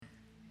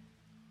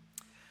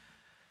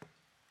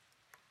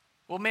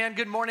Well, man,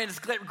 good morning. It's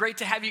great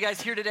to have you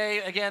guys here today.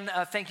 Again,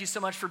 thank you so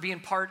much for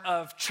being part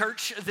of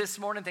church this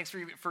morning. Thanks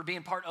for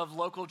being part of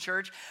local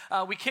church.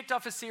 We kicked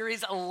off a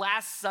series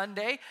last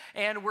Sunday,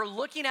 and we're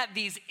looking at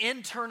these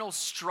internal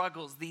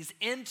struggles, these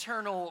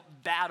internal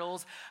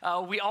battles.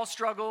 We all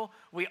struggle,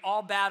 we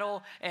all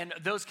battle, and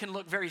those can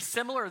look very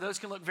similar, or those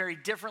can look very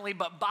differently.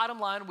 But bottom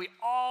line, we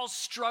all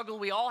struggle.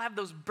 We all have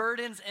those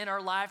burdens in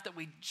our life that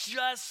we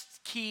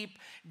just keep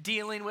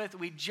dealing with.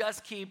 We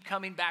just keep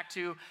coming back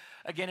to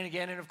again and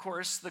again. And of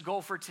course, the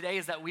goal for today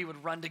is that we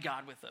would run to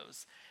God with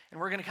those. And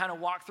we're going to kind of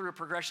walk through a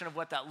progression of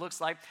what that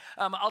looks like.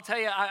 I'll tell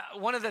you,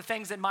 one of the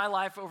things in my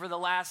life over the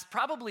last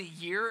probably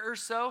year or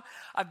so,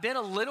 I've been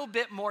a little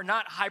bit more,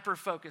 not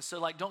hyper-focused,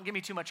 so like don't give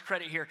me too much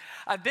credit here.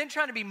 I've been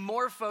trying to be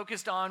more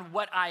focused on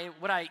what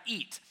I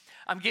eat.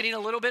 I'm getting a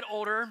little bit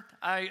older.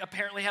 I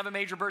apparently have a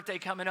major birthday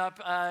coming up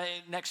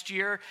next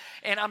year,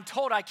 and I'm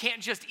told I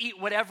can't just eat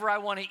whatever I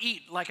want to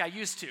eat like I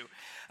used to.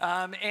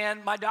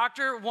 And my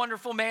doctor,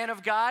 wonderful man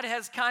of God,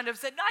 has kind of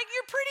said,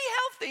 you're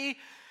pretty healthy,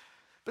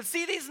 but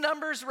see these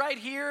numbers right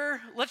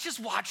here? Let's just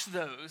watch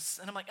those.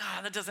 And I'm like,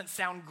 that doesn't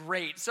sound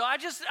great. So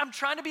I'm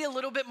trying to be a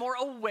little bit more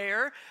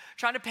aware,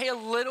 trying to pay a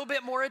little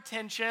bit more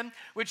attention,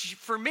 which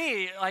for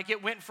me, like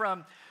it went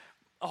from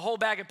a whole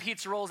bag of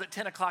pizza rolls at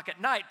 10 o'clock at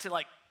night to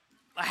like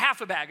a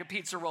half a bag of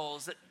pizza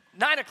rolls at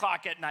 9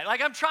 o'clock at night.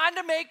 Like I'm trying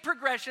to make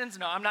progressions.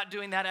 No, I'm not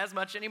doing that as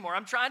much anymore.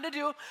 I'm trying to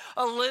do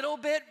a little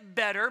bit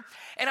better.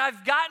 And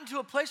I've gotten to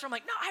a place where I'm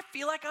like, no, I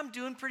feel like I'm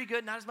doing pretty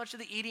good. Not as much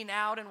of the eating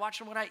out and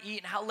watching what I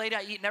eat and how late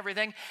I eat and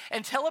everything.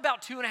 Until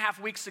about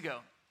 2.5 weeks ago.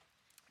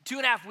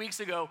 2.5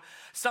 weeks ago,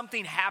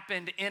 something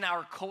happened in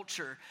our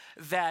culture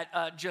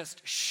that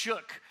just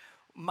shook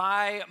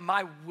my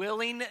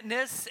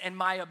willingness and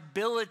my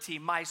ability,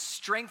 my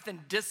strength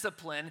and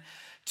discipline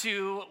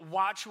to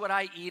watch what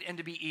I eat and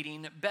to be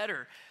eating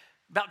better.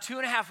 About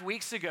 2.5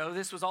 weeks ago,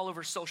 this was all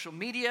over social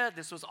media.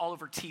 This was all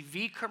over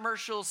TV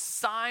commercials.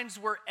 Signs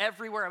were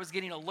everywhere. I was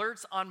getting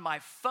alerts on my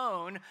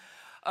phone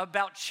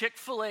about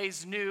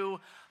Chick-fil-A's new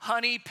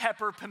honey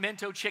pepper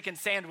pimento chicken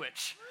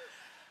sandwich.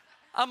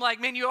 I'm like,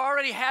 man, you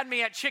already had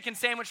me at chicken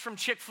sandwich from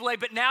Chick-fil-A,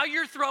 but now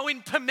you're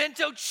throwing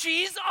pimento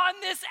cheese on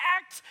this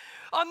act,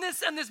 on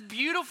this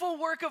beautiful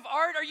work of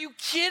art. Are you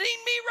kidding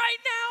me right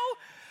now?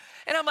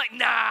 And I'm like,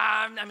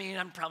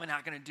 I'm probably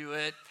not going to do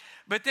it.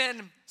 But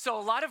then, so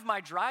a lot of my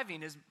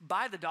driving is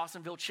by the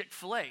Dawsonville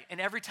Chick-fil-A. And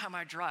every time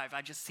I drive,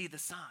 I just see the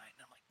sign.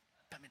 I'm like,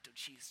 pimento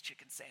cheese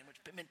chicken sandwich,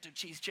 pimento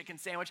cheese chicken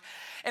sandwich.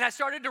 And I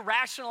started to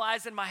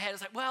rationalize in my head.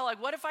 It's like,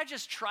 what if I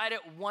just tried it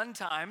one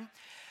time?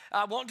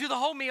 I won't do the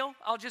whole meal.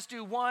 I'll just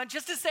do one,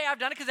 just to say I've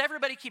done it, because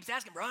everybody keeps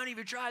asking, Ron, have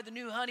you tried the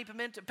new honey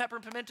pepper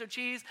and pimento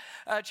cheese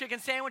chicken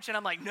sandwich? And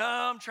I'm like, no,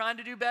 I'm trying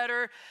to do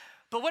better.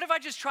 But what if I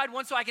just tried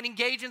one so I can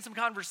engage in some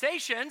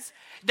conversations?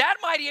 That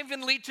might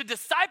even lead to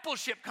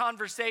discipleship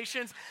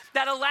conversations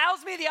that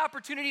allows me the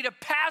opportunity to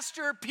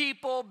pastor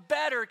people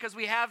better because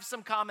we have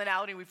some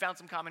commonality. We found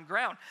some common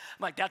ground.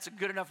 I'm like, that's a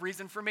good enough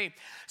reason for me.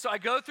 So I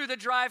go through the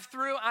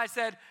drive-through. I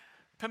said,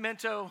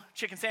 pimento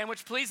chicken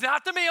sandwich, please,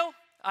 not the meal.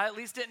 I at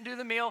least didn't do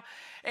the meal,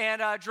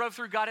 and drove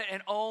through, got it,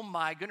 and oh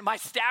my goodness. My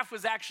staff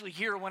was actually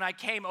here when I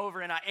came over,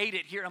 and I ate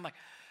it here. I'm like,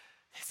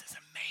 this is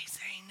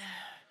amazing.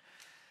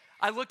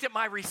 I looked at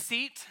my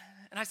receipt,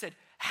 and I said,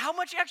 how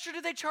much extra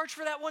did they charge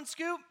for that one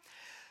scoop?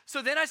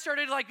 So then I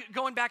started like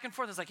going back and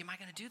forth. I was like, am I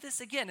going to do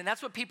this again? And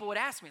that's what people would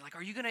ask me, like,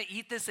 are you going to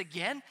eat this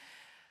again?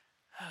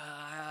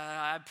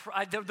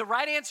 The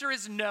right answer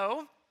is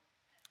no.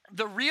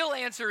 The real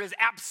answer is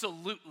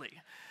absolutely.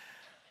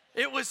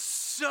 It was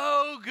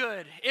so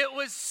good. It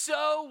was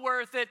so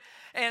worth it.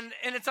 And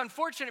it's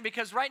unfortunate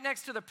because right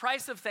next to the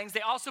price of things, they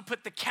also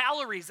put the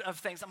calories of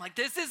things. I'm like,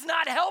 this is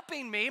not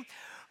helping me.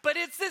 But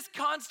it's this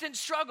constant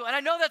struggle. And I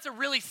know that's a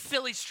really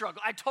silly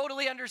struggle. I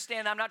totally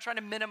understand that. I'm not trying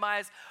to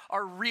minimize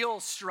our real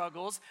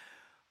struggles.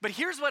 But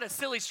here's what a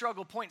silly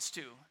struggle points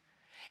to.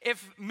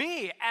 If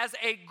me, as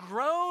a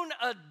grown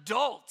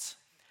adult,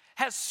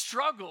 has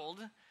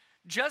struggled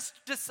just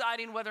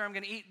deciding whether I'm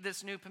going to eat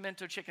this new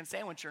pimento chicken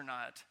sandwich or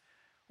not,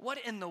 what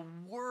in the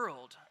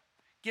world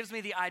gives me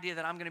the idea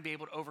that I'm going to be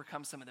able to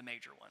overcome some of the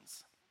major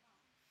ones?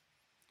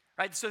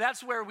 Right? So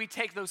that's where we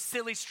take those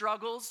silly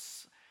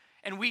struggles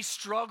and we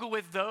struggle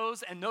with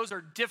those, and those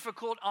are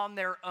difficult on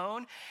their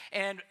own,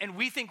 and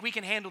we think we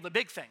can handle the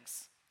big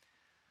things.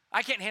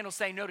 I can't handle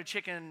saying no to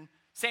chicken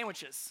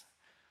sandwiches,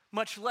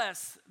 much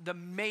less the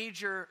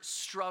major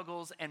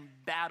struggles and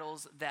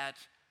battles that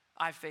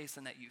I face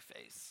and that you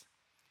face.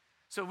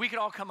 So we could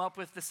all come up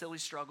with the silly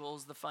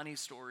struggles, the funny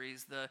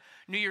stories, the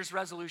New Year's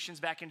resolutions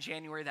back in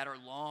January that are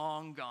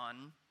long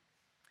gone.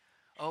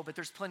 Oh, but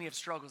there's plenty of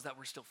struggles that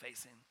we're still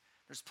facing.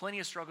 There's plenty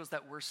of struggles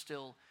that we're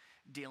still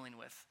dealing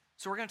with.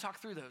 So we're going to talk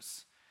through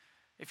those.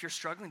 If you're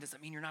struggling, does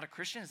that mean you're not a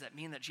Christian? Does that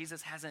mean that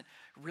Jesus hasn't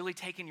really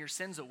taken your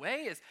sins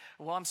away?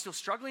 I'm still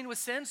struggling with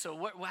sin, so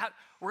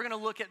we're going to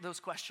look at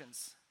those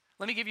questions.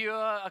 Let me give you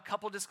a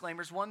couple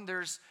disclaimers. One,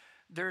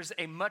 there's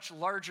a much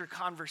larger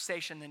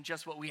conversation than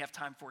just what we have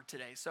time for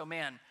today. So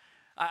man,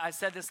 I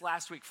said this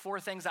last week, 4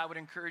 things I would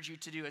encourage you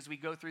to do as we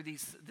go through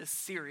this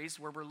series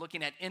where we're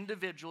looking at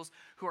individuals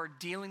who are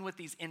dealing with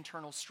these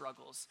internal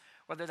struggles,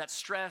 whether that's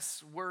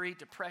stress, worry,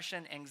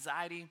 depression,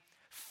 anxiety,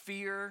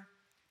 fear,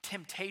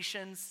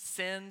 temptations,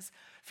 sins,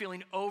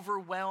 feeling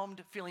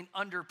overwhelmed, feeling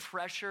under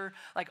pressure,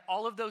 like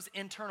all of those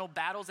internal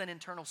battles and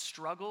internal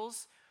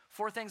struggles.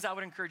 4 things I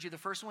would encourage you. The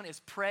first one is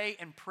pray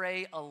and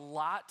pray a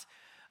lot.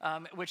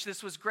 Which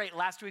this was great.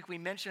 Last week we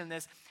mentioned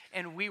this,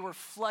 and we were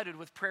flooded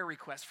with prayer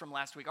requests from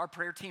last week. Our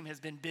prayer team has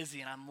been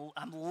busy, and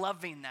I'm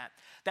loving that.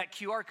 That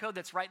QR code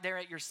that's right there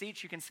at your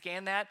seats, you can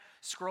scan that,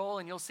 scroll,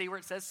 and you'll see where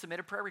it says submit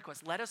a prayer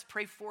request. Let us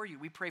pray for you.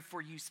 We pray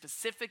for you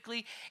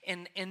specifically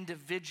and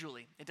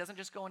individually. It doesn't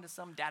just go into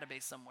some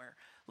database somewhere.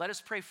 Let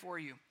us pray for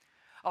you.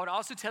 I would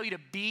also tell you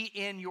to be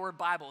in your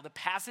Bible. The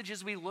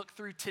passages we look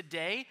through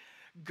today,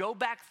 go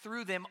back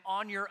through them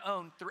on your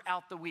own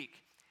throughout the week.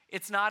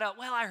 It's not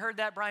I heard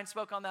that, Brian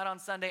spoke on that on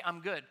Sunday,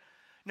 I'm good.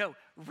 No,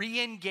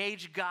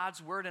 re-engage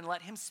God's word and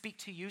let him speak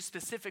to you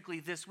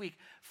specifically this week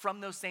from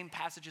those same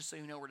passages so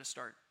you know where to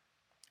start.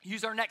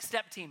 Use our Next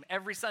Step team.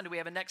 Every Sunday we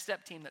have a Next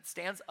Step team that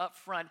stands up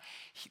front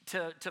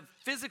to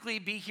physically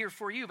be here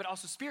for you, but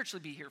also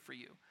spiritually be here for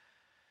you.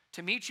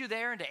 To meet you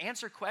there and to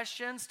answer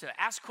questions, to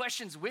ask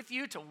questions with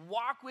you, to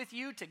walk with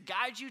you, to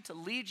guide you, to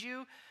lead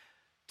you,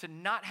 to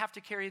not have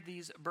to carry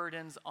these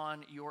burdens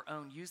on your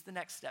own. Use the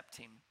Next Step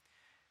team.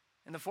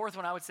 And the 4th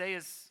one I would say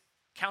is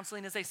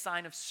counseling is a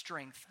sign of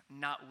strength,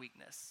 not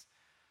weakness.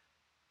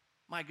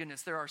 My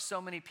goodness, there are so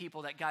many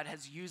people that God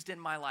has used in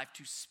my life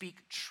to speak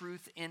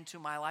truth into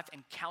my life,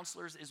 and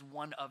counselors is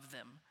one of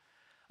them.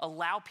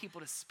 Allow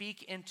people to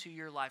speak into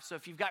your life. So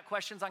if you've got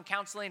questions on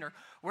counseling, or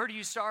where do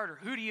you start, or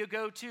who do you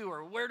go to,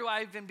 or where do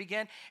I even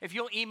begin, if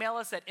you'll email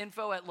us at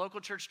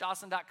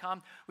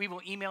info@localchurchdawson.com, we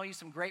will email you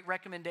some great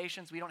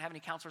recommendations. We don't have any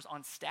counselors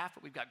on staff,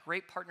 but we've got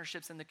great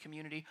partnerships in the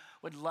community.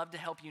 Would love to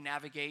help you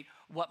navigate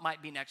what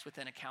might be next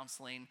within a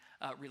counseling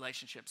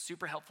relationship.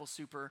 Super helpful,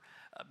 super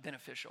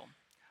beneficial.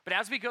 But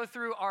as we go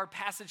through our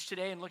passage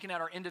today and looking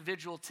at our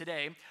individual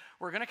today,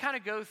 we're going to kind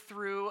of go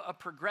through a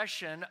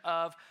progression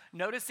of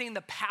noticing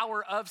the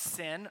power of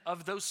sin,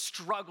 of those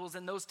struggles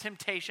and those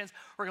temptations.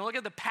 We're going to look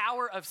at the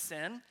power of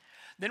sin.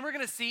 Then we're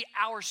going to see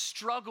our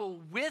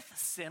struggle with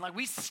sin. Like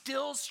we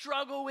still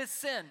struggle with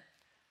sin.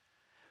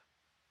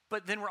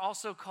 But then we're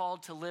also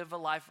called to live a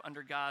life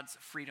under God's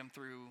freedom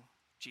through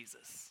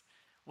Jesus.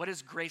 What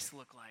does grace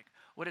look like?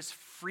 What does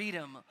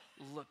freedom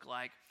look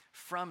like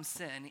from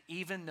sin,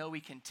 even though we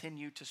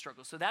continue to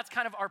struggle? So that's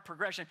kind of our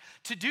progression.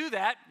 To do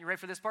that, you ready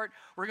for this part?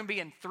 We're going to be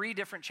in 3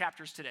 different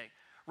chapters today.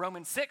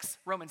 Romans 6,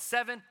 Romans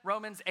 7,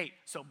 Romans 8.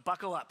 So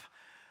buckle up.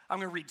 I'm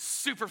going to read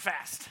super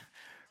fast.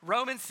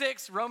 Romans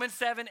 6, Romans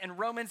 7, and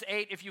Romans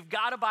 8. If you've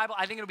got a Bible,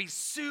 I think it'll be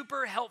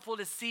super helpful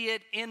to see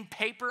it in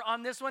paper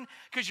on this one,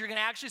 because you're going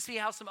to actually see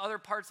how some other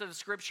parts of the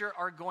scripture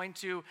are going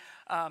to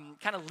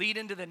kind of lead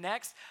into the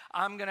next.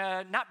 I'm going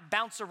to not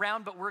bounce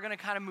around, but we're going to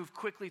kind of move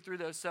quickly through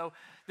those. So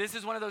this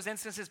is one of those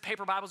instances,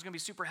 paper Bible is going to be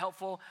super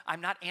helpful.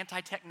 I'm not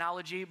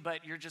anti-technology,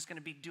 but you're just going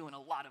to be doing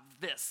a lot of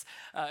this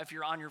if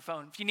you're on your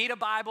phone. If you need a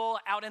Bible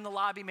out in the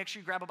lobby, make sure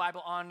you grab a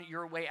Bible on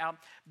your way out.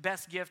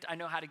 Best gift I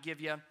know how to give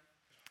you,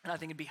 and I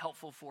think it'd be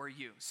helpful for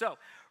you. So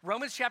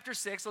Romans chapter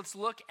 6, let's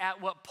look at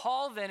what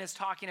Paul then is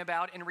talking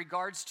about in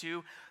regards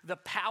to the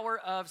power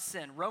of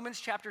sin. Romans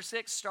chapter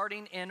 6,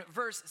 starting in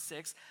verse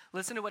 6,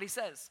 listen to what he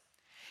says.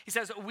 He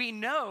says, "We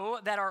know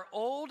that our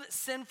old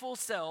sinful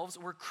selves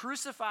were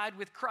crucified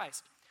with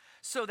Christ,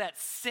 so that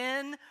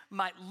sin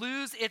might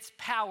lose its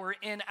power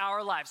in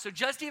our lives." So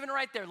just even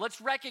right there, let's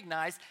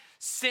recognize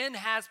sin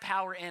has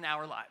power in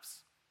our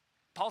lives.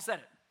 Paul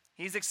said it.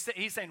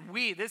 He's saying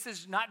this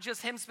is not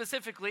just him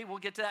specifically, we'll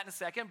get to that in a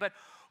second, but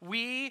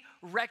we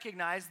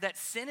recognize that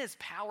sin is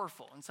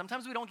powerful. And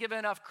sometimes we don't give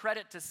enough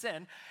credit to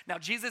sin. Now,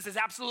 Jesus is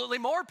absolutely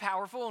more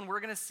powerful, and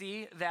we're going to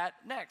see that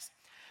next.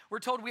 We're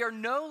told we are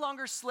no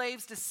longer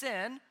slaves to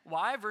sin.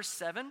 Why? Verse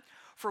 7,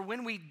 "For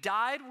when we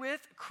died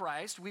with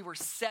Christ, we were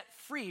set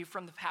free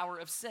from the power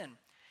of sin.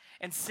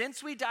 And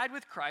since we died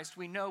with Christ,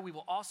 we know we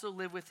will also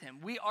live with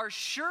him. We are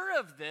sure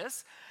of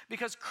this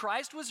because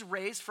Christ was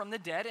raised from the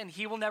dead, and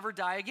he will never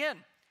die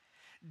again.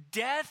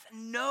 Death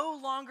no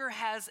longer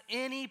has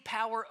any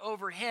power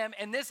over him."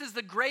 And this is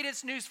the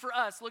greatest news for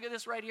us. Look at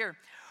this right here.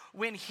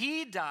 When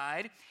he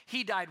died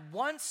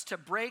once to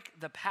break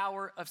the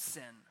power of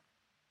sin.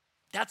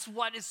 That's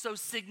what is so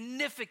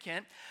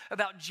significant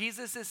about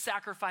Jesus'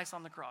 sacrifice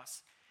on the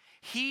cross.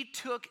 He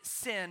took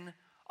sin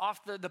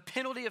off the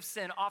penalty of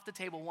sin off the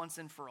table once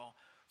and for all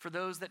for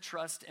those that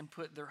trust and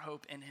put their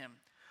hope in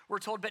him. We're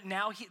told, but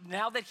now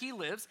that he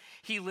lives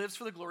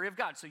for the glory of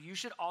God. So you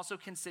should also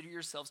consider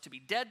yourselves to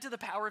be dead to the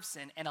power of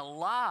sin and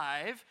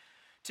alive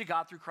to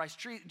God through Christ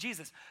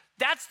Jesus.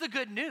 That's the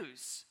good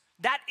news.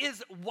 That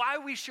is why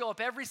we show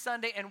up every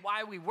Sunday and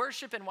why we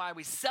worship and why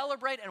we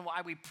celebrate and why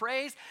we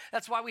praise.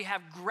 That's why we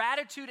have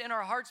gratitude in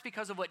our hearts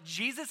because of what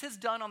Jesus has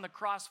done on the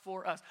cross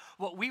for us.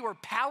 What we were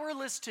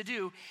powerless to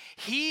do,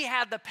 he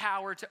had the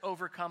power to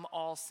overcome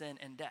all sin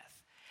and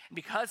death. And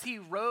because he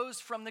rose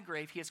from the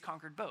grave, he has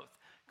conquered both.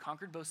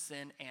 conquered both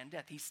sin and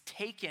death. He's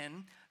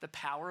taken the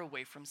power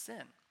away from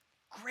sin.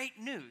 Great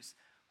news.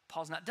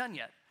 Paul's not done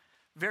yet.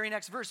 Very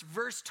next verse,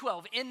 verse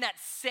 12, in that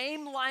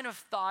same line of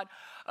thought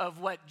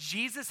of what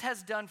Jesus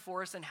has done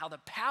for us and how the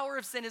power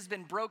of sin has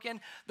been broken,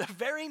 the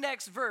very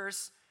next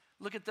verse,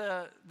 look at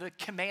the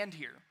command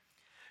here.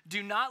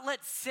 Do not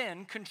let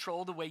sin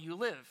control the way you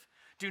live.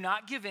 Do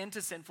not give in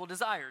to sinful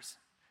desires.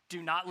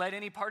 Do not let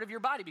any part of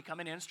your body become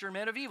an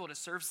instrument of evil to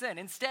serve sin.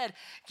 Instead,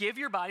 give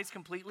your bodies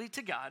completely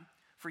to God,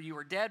 for you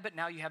are dead, but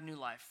now you have new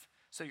life.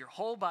 So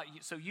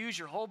use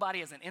your whole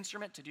body as an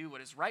instrument to do what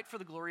is right for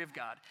the glory of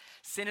God.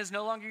 Sin is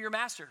no longer your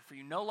master, for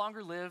you no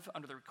longer live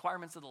under the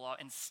requirements of the law.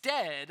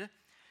 Instead,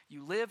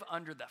 you live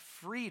under the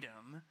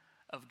freedom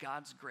of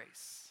God's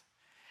grace.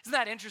 Isn't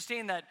that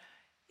interesting that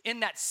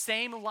in that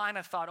same line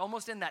of thought,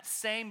 almost in that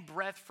same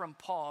breath from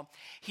Paul,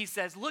 he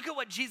says, look at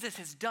what Jesus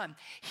has done.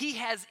 He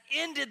has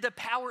ended the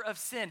power of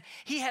sin.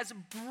 He has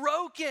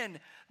broken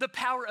the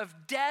power of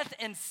death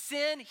and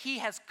sin. He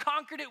has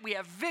conquered it. We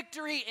have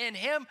victory in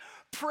him.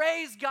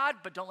 Praise God,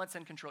 but don't let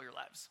sin control your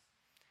lives.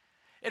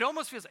 It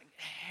almost feels like,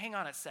 hang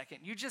on a second.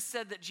 You just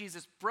said that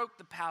Jesus broke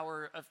the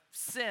power of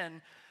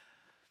sin,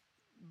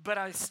 but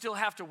I still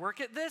have to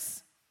work at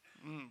this?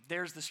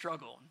 There's the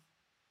struggle.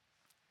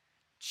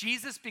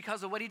 Jesus,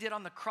 because of what he did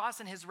on the cross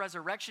and his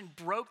resurrection,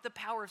 broke the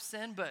power of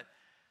sin, but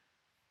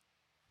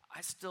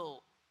I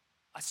still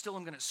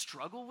am going to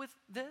struggle with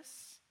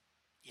this?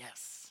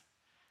 Yes.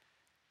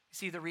 You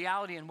see, the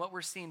reality and what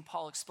we're seeing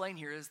Paul explain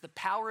here is the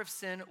power of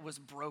sin was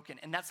broken,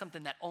 and that's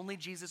something that only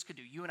Jesus could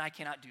do. You and I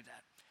cannot do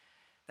that.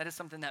 That is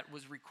something that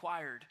was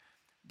required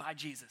by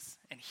Jesus,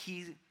 and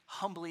he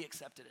humbly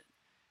accepted it.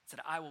 He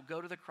said, I will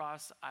go to the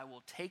cross, I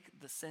will take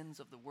the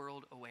sins of the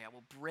world away, I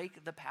will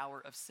break the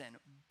power of sin,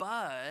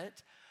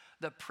 but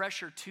the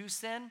pressure to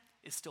sin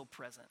is still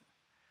present.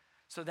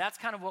 So that's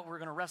kind of what we're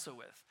going to wrestle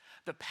with.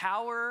 The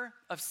power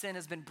of sin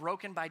has been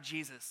broken by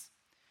Jesus,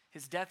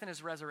 his death and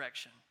his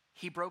resurrection.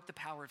 He broke the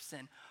power of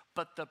sin,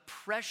 but the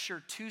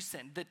pressure to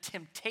sin, the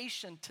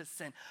temptation to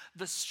sin,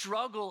 the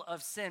struggle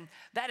of sin,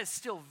 that is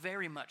still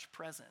very much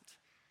present.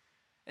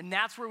 And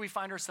that's where we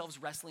find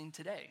ourselves wrestling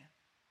today.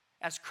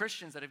 As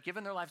Christians that have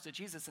given their lives to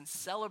Jesus and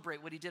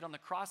celebrate what he did on the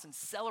cross and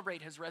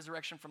celebrate his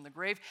resurrection from the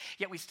grave,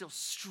 yet we still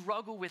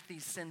struggle with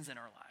these sins in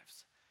our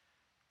lives.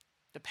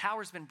 The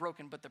power's been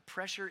broken, but the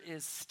pressure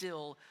is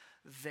still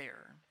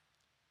there.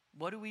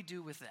 What do we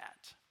do with that?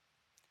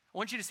 I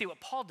want you to see what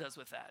Paul does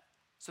with that.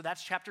 So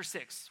that's chapter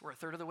 6. We're a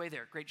third of the way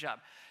there. Great job.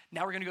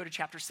 Now we're going to go to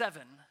chapter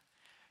 7.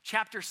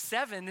 Chapter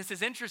 7, this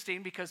is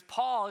interesting because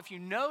Paul, if you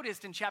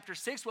noticed in chapter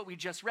 6 what we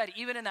just read,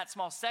 even in that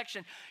small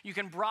section, you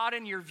can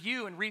broaden your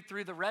view and read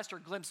through the rest or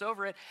glimpse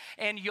over it,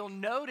 and you'll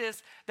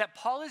notice that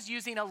Paul is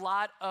using a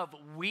lot of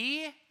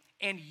we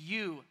and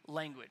you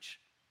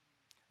language.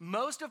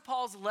 Most of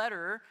Paul's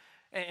letter,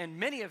 and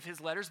many of his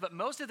letters, but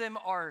most of them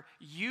are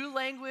you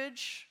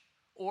language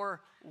or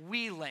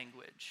we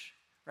language.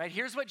 Right?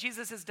 Here's what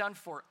Jesus has done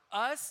for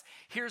us.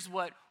 Here's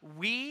what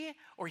we,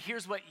 or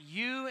here's what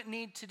you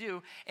need to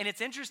do. And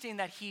it's interesting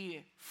that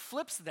he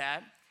flips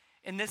that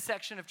in this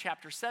section of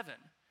chapter 7.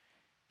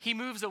 He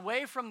moves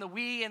away from the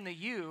we and the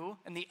you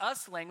and the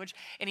us language,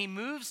 and he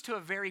moves to a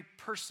very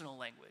personal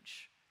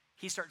language.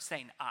 He starts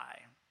saying I,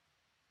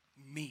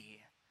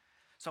 me.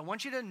 So I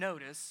want you to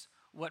notice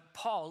what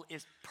Paul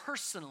is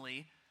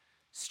personally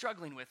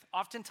struggling with.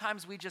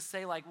 Oftentimes we just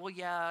say like, well,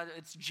 yeah,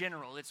 it's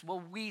general. It's,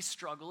 well, we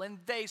struggle and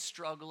they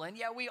struggle and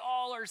yeah, we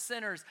all are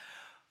sinners.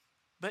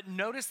 But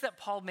notice that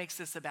Paul makes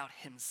this about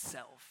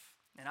himself.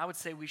 And I would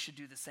say we should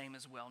do the same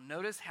as well.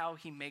 Notice how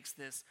he makes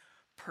this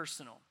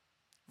personal.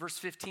 Verse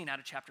 15 out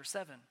of chapter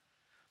 7.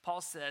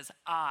 Paul says,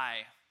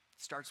 I,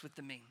 starts with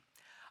the me.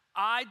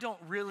 I don't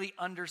really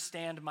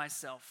understand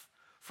myself,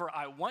 for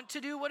I want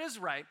to do what is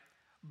right,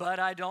 but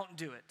I don't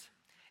do it.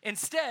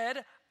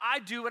 Instead, I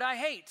do what I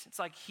hate. It's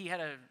like he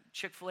had a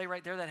Chick-fil-A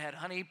right there that had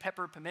honey,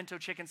 pepper, pimento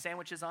chicken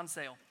sandwiches on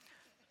sale.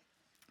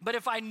 But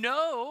if I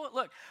know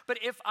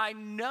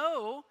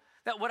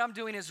that what I'm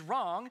doing is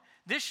wrong,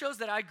 this shows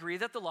that I agree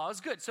that the law is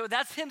good. So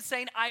that's him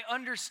saying, I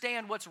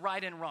understand what's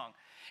right and wrong.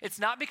 It's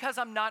not because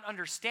I'm not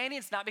understanding.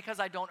 It's not because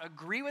I don't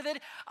agree with it.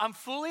 I'm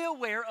fully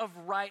aware of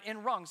right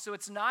and wrong. So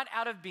it's not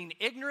out of being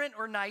ignorant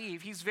or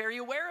naive. He's very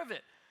aware of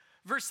it.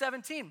 Verse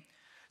 17.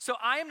 So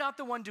I am not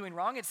the one doing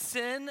wrong. It's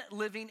sin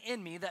living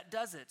in me that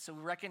does it. So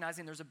we're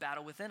recognizing there's a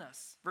battle within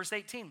us. Verse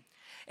 18.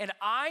 And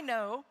I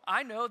know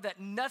that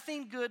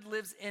nothing good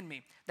lives in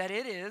me, that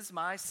it is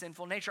my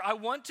sinful nature. I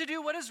want to do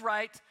what is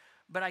right,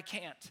 but I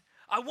can't.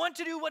 I want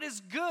to do what is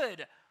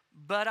good,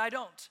 but I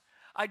don't.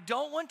 I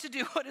don't want to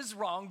do what is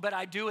wrong, but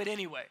I do it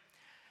anyway.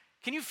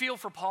 Can you feel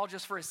for Paul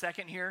just for a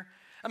second here?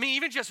 I mean,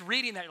 even just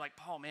reading that, you're like,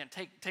 Paul, man,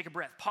 take a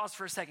breath. Pause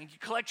for a second.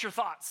 Collect your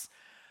thoughts.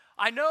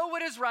 I know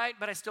what is right,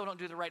 but I still don't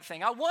do the right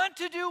thing. I want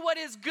to do what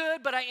is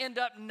good, but I end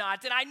up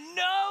not. And I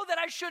know that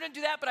I shouldn't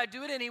do that, but I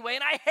do it anyway.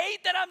 And I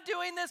hate that I'm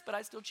doing this, but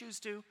I still choose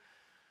to.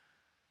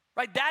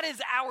 Right? That is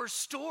our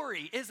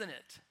story, isn't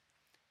it?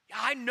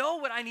 I know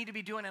what I need to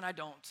be doing, and I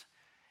don't.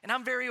 And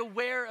I'm very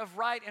aware of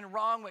right and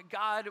wrong, what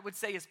God would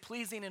say is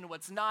pleasing and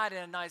what's not,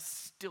 and I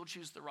still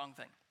choose the wrong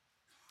thing.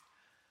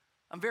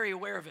 I'm very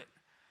aware of it.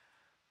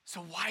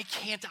 So why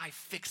can't I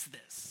fix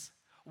this?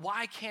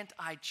 Why can't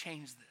I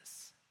change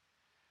this?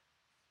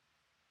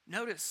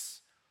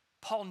 Notice,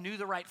 Paul knew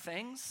the right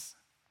things.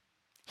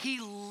 He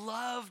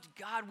loved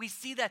God. We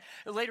see that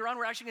later on.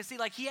 We're actually going to see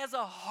like he has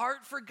a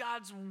heart for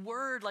God's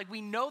word. Like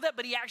we know that,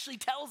 but he actually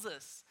tells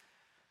us.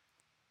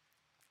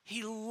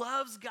 He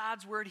loves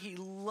God's word. He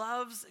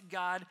loves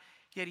God,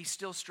 yet he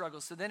still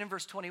struggles. So then in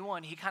verse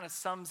 21, he kind of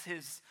sums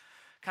his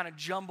kind of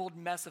jumbled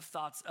mess of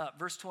thoughts up.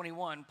 Verse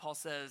 21, Paul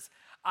says,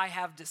 I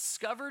have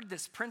discovered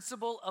this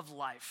principle of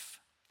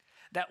life,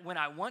 that when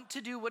I want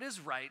to do what is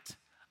right,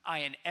 I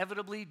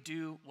inevitably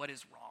do what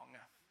is wrong.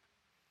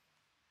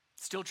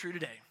 Still true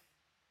today.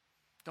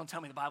 Don't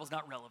tell me the Bible's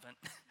not relevant.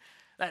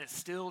 That is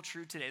still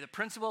true today. The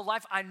principle of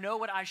life, I know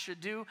what I should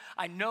do.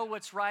 I know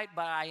what's right,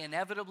 but I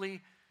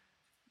inevitably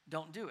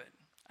don't do it.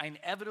 I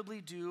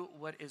inevitably do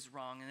what is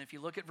wrong. And if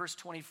you look at verse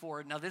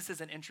 24, now this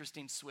is an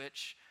interesting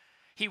switch.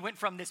 He went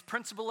from this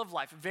principle of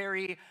life,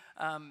 very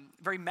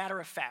matter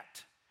of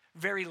fact,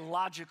 very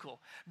logical.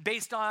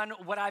 Based on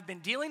what I've been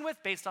dealing with,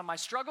 based on my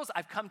struggles,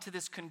 I've come to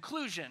this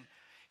conclusion.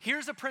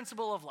 Here's a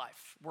principle of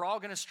life. We're all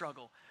going to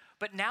struggle.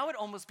 But now it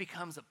almost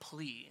becomes a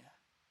plea.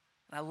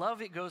 And I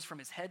love it goes from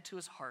his head to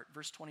his heart.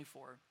 Verse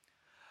 24.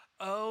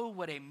 Oh,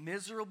 what a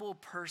miserable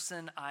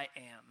person I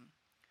am.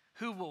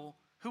 Who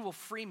will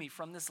free me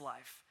from this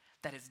life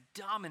that is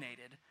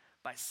dominated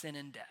by sin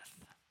and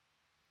death?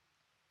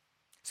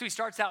 So he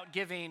starts out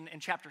giving in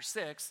chapter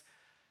 6,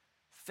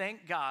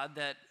 thank God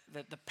that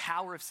the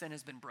power of sin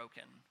has been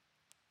broken.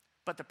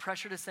 But the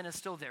pressure to sin is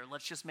still there.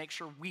 Let's just make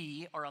sure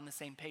we are on the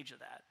same page of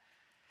that.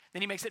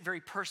 Then he makes it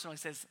very personal. He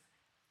says,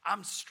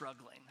 I'm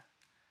struggling.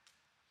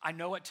 I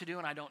know what to do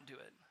and I don't do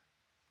it.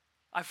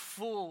 I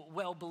full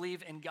well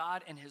believe in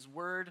God and his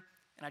word,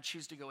 and I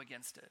choose to go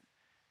against it.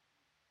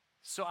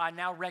 So I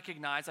now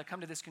recognize, I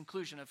come to this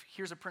conclusion of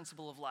here's a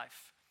principle of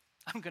life.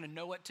 I'm going to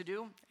know what to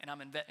do, and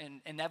I'm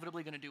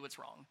inevitably going to do what's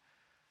wrong.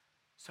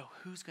 So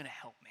who's going to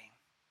help me?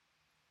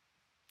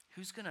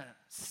 Who's going to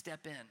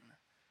step in?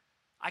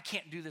 I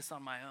can't do this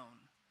on my own.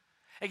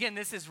 Again,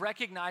 this is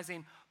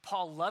recognizing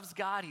Paul loves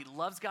God. He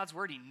loves God's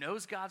word. He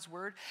knows God's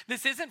word.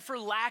 This isn't for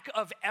lack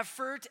of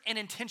effort and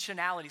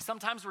intentionality.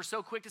 Sometimes we're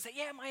so quick to say,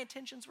 yeah, my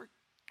intentions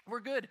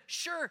were good.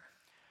 Sure.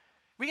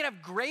 We can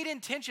have great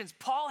intentions.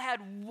 Paul had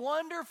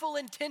wonderful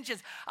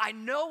intentions. I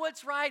know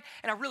what's right,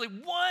 and I really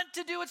want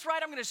to do what's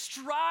right. I'm going to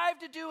strive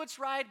to do what's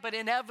right, but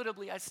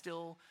inevitably I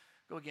still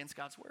go against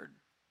God's word.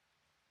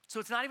 So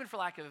it's not even for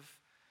lack of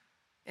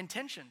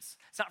intentions.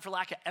 It's not for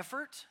lack of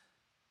effort.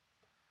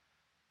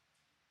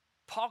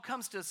 Paul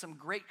comes to some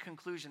great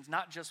conclusions,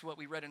 not just what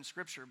we read in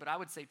Scripture, but I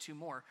would say two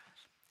more.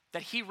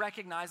 That he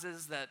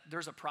recognizes that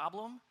there's a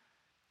problem,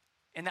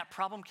 and that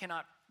problem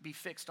cannot be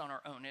fixed on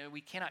our own.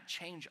 We cannot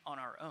change on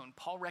our own.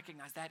 Paul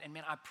recognized that, and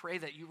man, I pray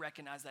that you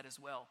recognize that as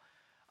well.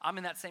 I'm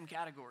in that same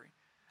category.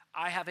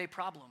 I have a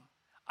problem.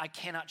 I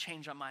cannot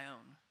change on my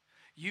own.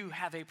 You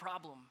have a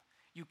problem.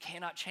 You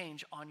cannot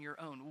change on your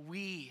own.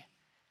 We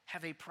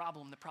have a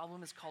problem. The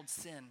problem is called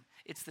sin.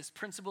 It's this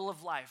principle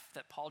of life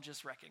that Paul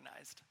just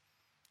recognized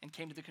and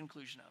came to the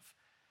conclusion of.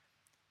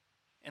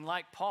 And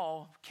like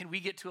Paul, can we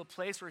get to a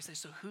place where we say,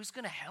 so who's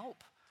going to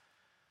help?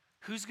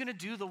 Who's going to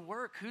do the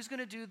work? Who's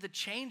going to do the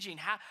changing?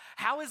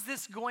 How is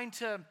this going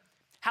to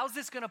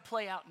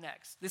play out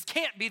next? This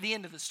can't be the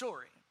end of the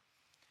story.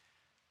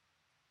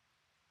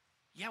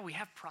 Yeah, we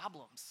have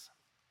problems.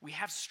 We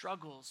have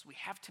struggles. We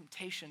have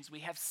temptations. We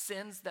have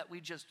sins that we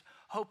just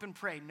hope and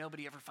pray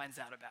nobody ever finds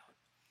out about.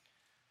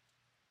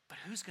 But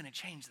who's going to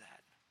change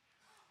that?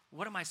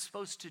 What am I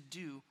supposed to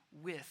do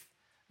with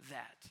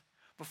that?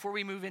 Before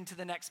we move into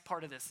the next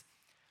part of this,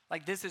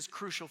 like this is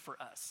crucial for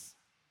us.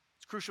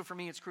 It's crucial for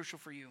me, it's crucial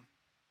for you.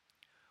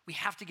 We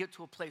have to get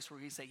to a place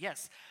where we say,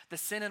 yes, the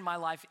sin in my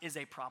life is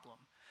a problem.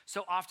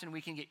 So often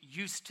we can get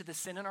used to the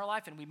sin in our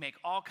life and we make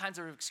all kinds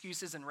of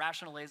excuses and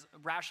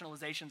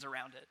rationalizations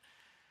around it.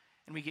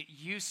 And we get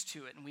used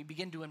to it and we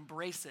begin to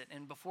embrace it.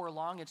 And before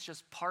long, it's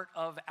just part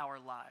of our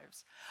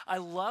lives. I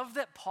love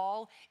that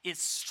Paul is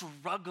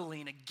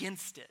struggling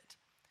against it.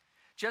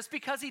 Just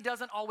because he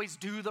doesn't always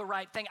do the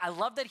right thing, I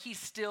love that he's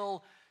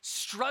still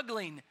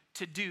struggling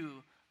to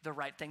do the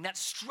right thing. That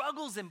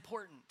struggle's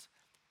important.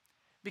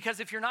 Because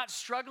if you're not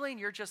struggling,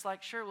 you're just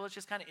like, sure, well, it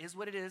just kind of is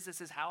what it is.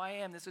 This is how I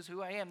am. This is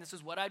who I am. This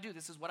is what I do.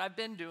 This is what I've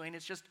been doing.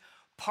 It's just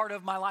part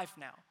of my life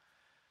now.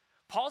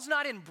 Paul's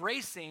not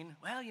embracing,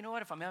 well, you know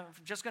what? If I'm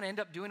just going to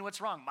end up doing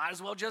what's wrong, might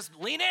as well just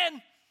lean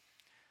in.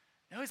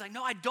 No, he's like,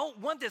 no, I don't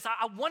want this.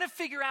 I want to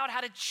figure out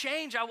how to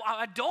change.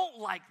 I don't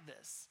like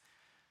this.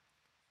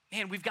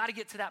 Man, we've got to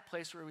get to that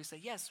place where we say,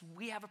 yes,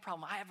 we have a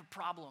problem. I have a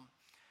problem.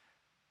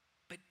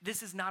 But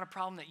this is not a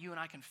problem that you and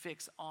I can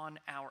fix on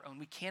our own.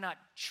 We cannot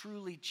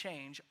truly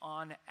change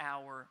on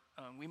our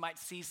own. We might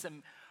see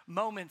some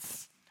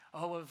moments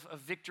of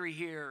victory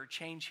here or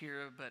change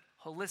here, but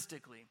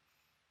holistically,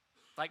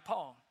 like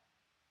Paul,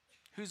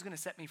 who's going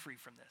to set me free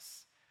from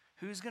this?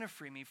 Who's going to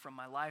free me from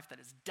my life that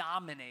is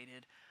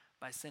dominated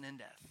by sin and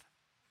death?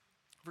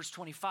 Verse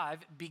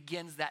 25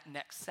 begins that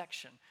next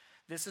section.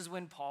 This is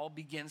when Paul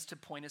begins to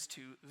point us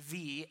to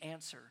the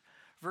answer.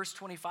 Verse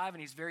 25,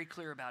 and he's very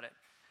clear about it.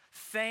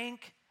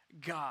 Thank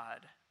God.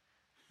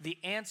 The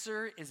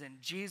answer is in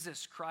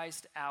Jesus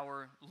Christ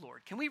our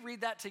Lord. Can we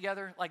read that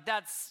together? Like,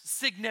 that's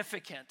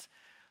significant.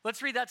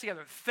 Let's read that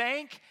together.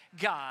 Thank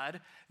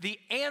God. The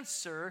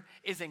answer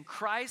is in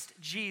Christ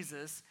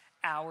Jesus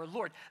our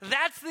Lord.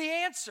 That's the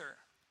answer.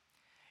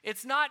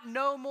 It's not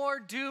know more,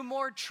 do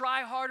more,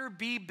 try harder,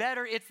 be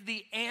better. It's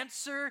the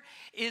answer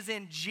is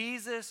in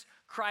Jesus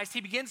Christ.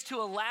 He begins to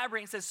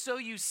elaborate and says, so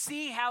you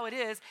see how it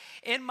is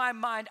in my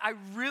mind. I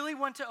really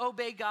want to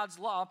obey God's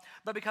law,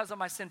 but because of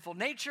my sinful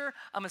nature,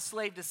 I'm a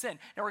slave to sin.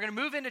 Now we're going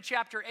to move into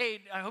chapter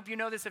 8. I hope you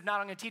know this. If not,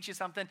 I'm going to teach you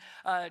something.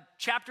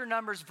 Chapter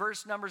numbers,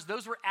 verse numbers,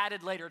 those were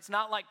added later. It's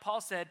not like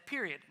Paul said,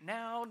 period.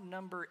 Now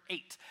number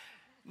 8.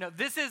 No,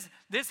 this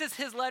is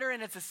his letter,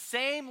 and it's the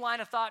same line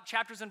of thought.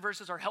 Chapters and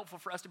verses are helpful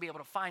for us to be able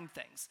to find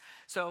things.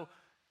 So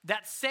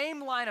that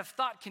same line of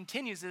thought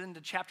continues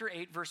into chapter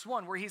 8, verse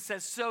 1, where he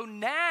says, so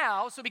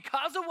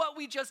because of what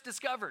we just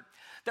discovered,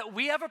 that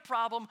we have a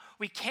problem,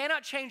 we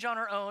cannot change on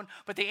our own,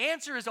 but the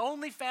answer is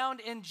only found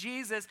in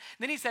Jesus.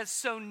 Then he says,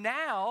 so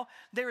now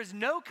there is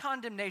no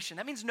condemnation.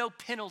 That means no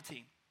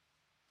penalty.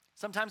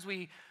 Sometimes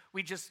we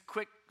just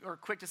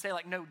quick to say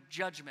like no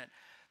judgment.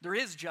 There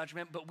is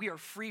judgment, but we are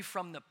free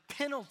from the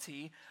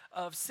penalty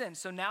of sin.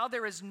 So now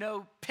there is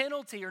no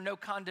penalty or no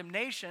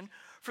condemnation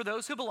for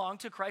those who belong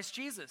to Christ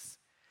Jesus.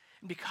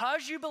 And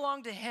because you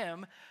belong to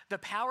him, the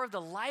power of the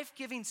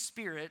life-giving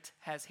Spirit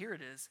has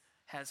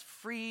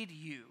freed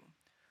you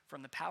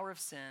from the power of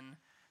sin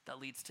that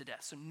leads to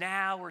death. So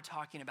now we're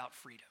talking about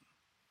freedom.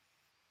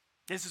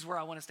 This is where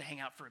I want us to hang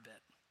out for a bit.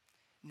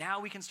 Now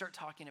we can start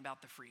talking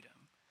about the freedom.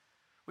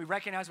 We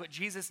recognize what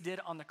Jesus did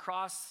on the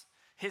cross.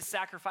 His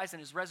sacrifice and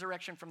his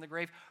resurrection from the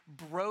grave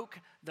broke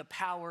the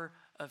power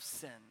of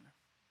sin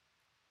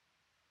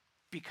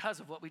because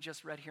of what we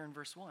just read here in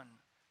verse 1.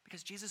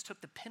 Because Jesus took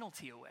the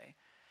penalty away.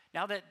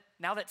 Now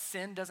that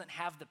sin doesn't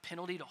have the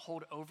penalty to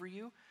hold over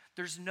you,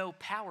 there's no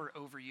power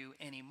over you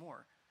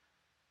anymore.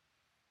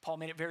 Paul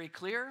made it very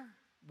clear.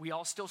 We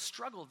all still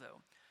struggle,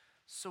 though.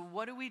 So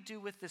what do we do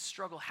with this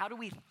struggle? How do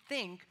we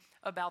think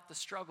about the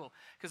struggle?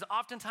 Because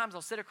oftentimes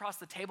I'll sit across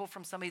the table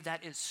from somebody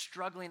that is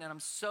struggling, and I'm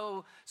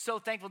so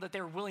thankful that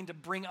they're willing to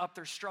bring up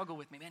their struggle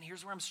with me. Man,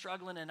 here's where I'm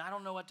struggling, and I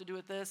don't know what to do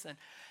with this.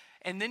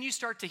 And then you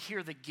start to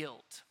hear the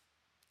guilt.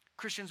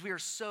 Christians, we are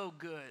so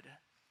good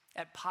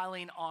at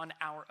piling on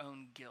our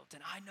own guilt.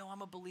 And I know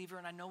I'm a believer,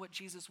 and I know what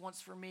Jesus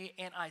wants for me,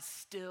 and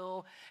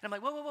I'm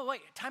like,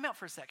 wait, time out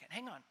for a second.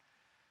 Hang on.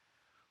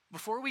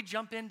 Before we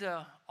jump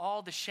into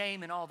all the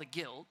shame and all the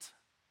guilt,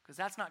 because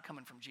that's not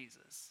coming from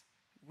Jesus.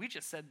 We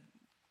just said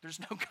there's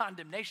no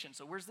condemnation,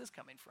 so where's this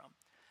coming from?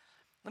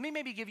 Let me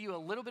maybe give you a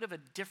little bit of a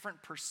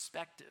different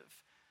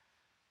perspective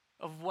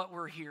of what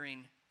we're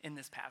hearing in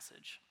this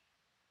passage.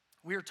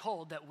 We are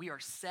told that we are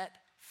set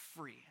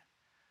free.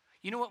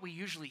 You know what we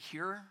usually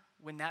hear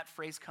when that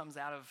phrase comes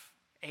out of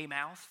a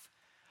mouth?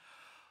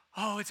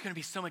 Oh, it's going to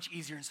be so much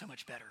easier and so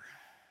much better.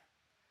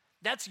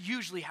 That's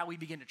usually how we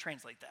begin to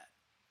translate that.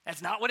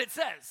 That's not what it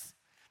says.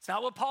 It's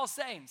not what Paul's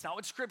saying. It's not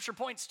what Scripture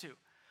points to.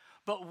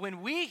 But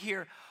when we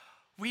hear,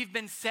 we've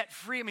been set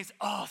free, it means,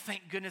 oh,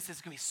 thank goodness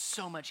it's going to be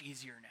so much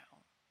easier now.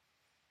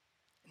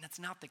 And that's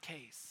not the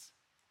case.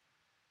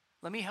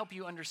 Let me help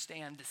you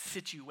understand the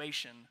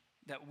situation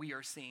that we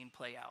are seeing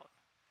play out.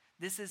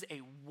 This is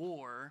a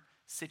war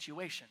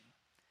situation.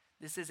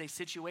 This is a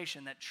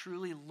situation that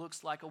truly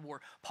looks like a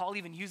war. Paul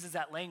even uses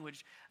that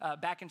language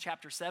back in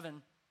chapter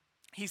 7.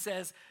 He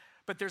says,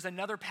 but there's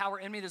another power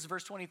in me. This is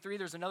verse 23.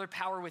 There's another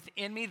power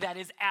within me that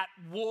is at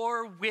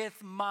war with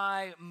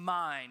my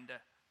mind.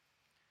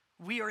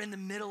 We are in the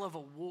middle of a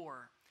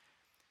war.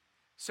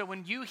 So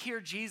when you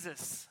hear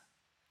Jesus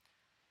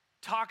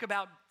talk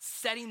about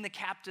setting the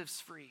captives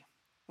free,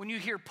 when you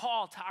hear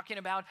Paul talking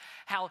about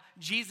how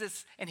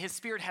Jesus and his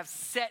Spirit have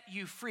set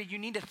you free, you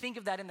need to think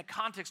of that in the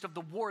context of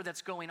the war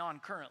that's going on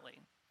currently.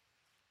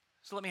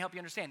 So let me help you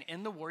understand.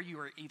 In the war, you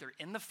are either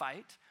in the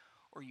fight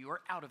or you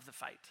are out of the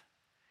fight.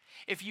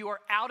 If you are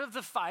out of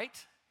the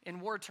fight, in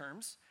war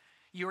terms,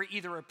 you are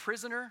either a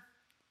prisoner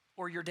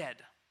or you're dead.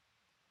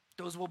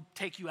 Those will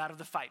take you out of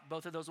the fight.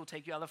 Both of those will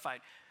take you out of the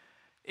fight.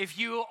 If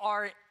you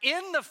are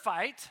in the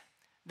fight,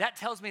 that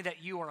tells me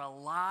that you are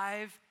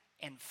alive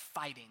and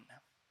fighting.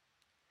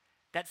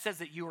 That says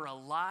that you are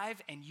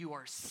alive and you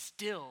are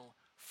still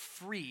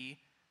free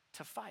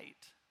to fight.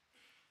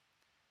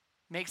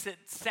 Makes it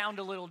sound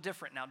a little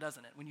different now,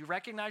 doesn't it? When you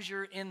recognize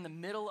you're in the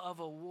middle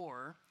of a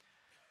war,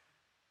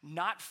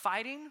 not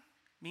fighting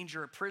means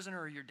you're a prisoner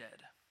or you're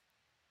dead.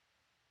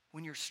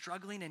 When you're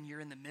struggling and you're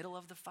in the middle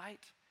of the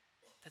fight,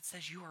 that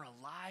says you are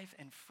alive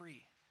and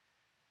free.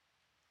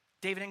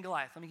 David and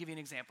Goliath, let me give you an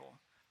example.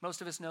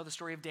 Most of us know the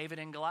story of David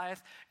and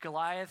Goliath.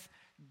 Goliath,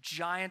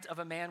 giant of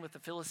a man with the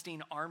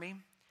Philistine army,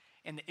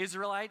 and the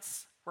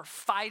Israelites were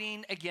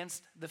fighting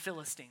against the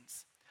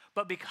Philistines.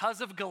 But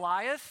because of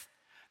Goliath,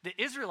 the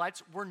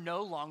Israelites were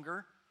no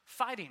longer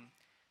fighting.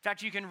 In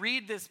fact, you can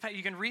read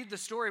the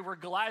story where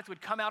Goliath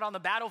would come out on the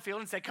battlefield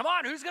and say, come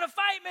on, who's going to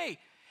fight me?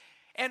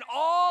 And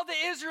all the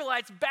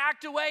Israelites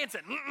backed away and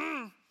said,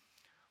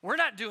 we're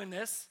not doing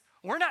this.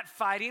 We're not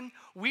fighting.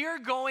 We are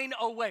going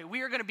away.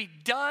 We are going to be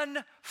done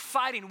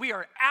fighting. We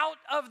are out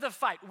of the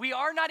fight. We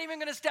are not even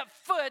going to step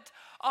foot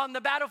on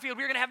the battlefield.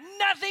 We are going to have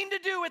nothing to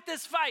do with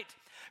this fight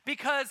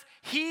because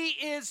he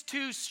is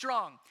too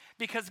strong,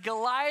 because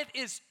Goliath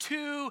is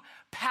too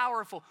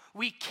powerful.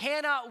 We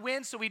cannot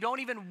win, so we don't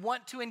even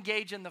want to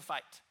engage in the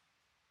fight.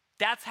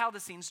 That's how the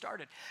scene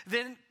started.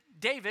 Then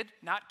David,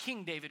 not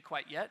King David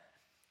quite yet,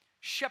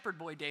 shepherd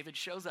boy David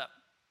shows up.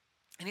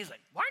 And he's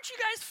like, why aren't you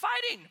guys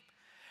fighting?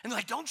 And they're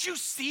like, don't you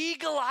see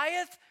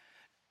Goliath?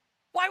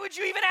 Why would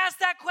you even ask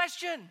that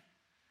question? And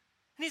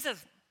he says,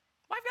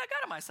 well, I've got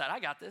God on my side. I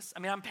got this. I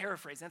mean, I'm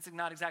paraphrasing. That's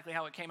not exactly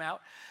how it came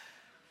out.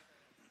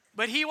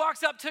 But he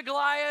walks up to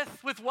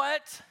Goliath with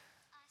what?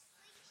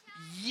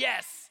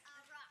 Yes,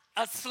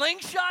 a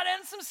slingshot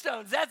and some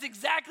stones. That's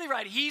exactly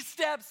right. He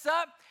steps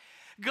up.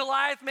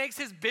 Goliath makes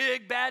his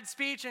big, bad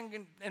speech,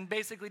 and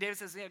basically David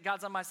says, yeah,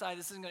 God's on my side.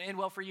 This isn't going to end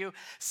well for you.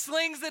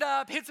 Slings it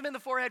up, hits him in the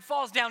forehead,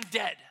 falls down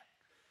dead.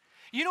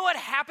 You know what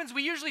happens?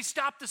 We usually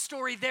stop the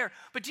story there.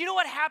 But do you know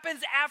what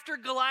happens after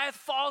Goliath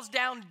falls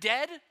down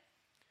dead?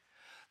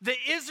 The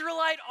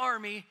Israelite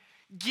army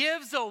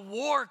gives a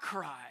war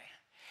cry.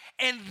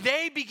 And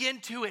they begin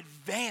to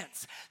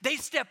advance. They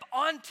step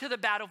onto the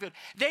battlefield.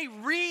 They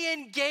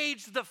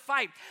re-engage the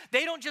fight.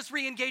 They don't just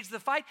re-engage the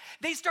fight.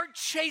 They start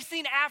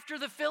chasing after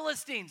the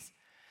Philistines.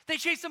 They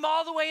chase them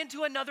all the way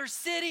into another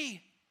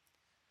city.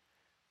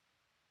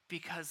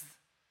 Because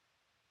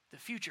the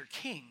future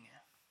king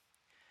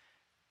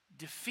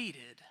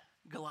defeated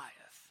Goliath.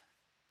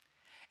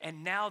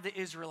 And now the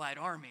Israelite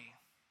army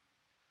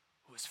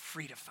was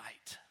free to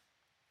fight.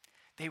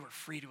 They were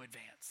free to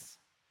advance.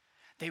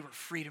 They were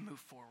free to move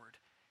forward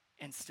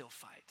and still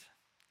fight.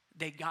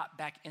 They got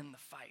back in the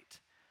fight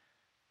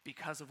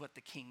because of what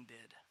the king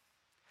did.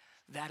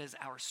 That is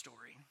our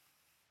story.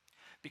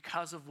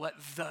 Because of what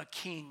the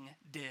king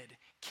did,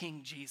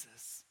 King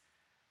Jesus.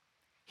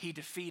 He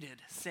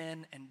defeated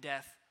sin and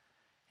death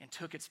and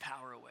took its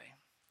power away,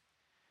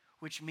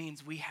 which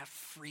means we have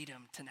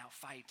freedom to now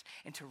fight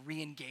and to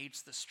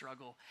re-engage the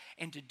struggle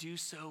and to do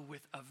so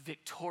with a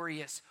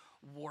victorious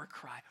war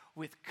cry,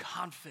 with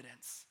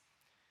confidence,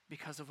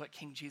 because of what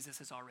King Jesus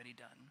has already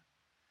done.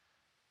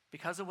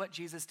 Because of what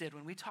Jesus did.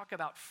 When we talk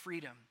about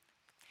freedom,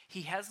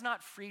 he has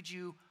not freed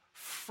you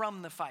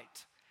from the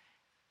fight.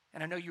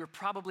 And I know you're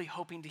probably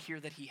hoping to hear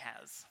that he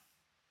has.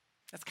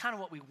 That's kind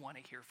of what we want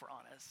to hear, if we're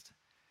honest.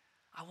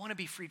 I want to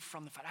be freed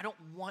from the fight. I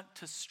don't want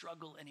to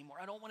struggle anymore.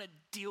 I don't want to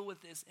deal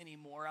with this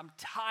anymore. I'm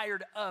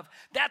tired of.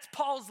 That's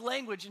Paul's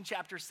language in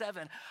chapter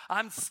 7.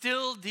 I'm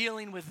still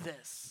dealing with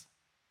this.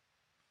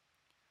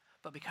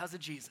 But because of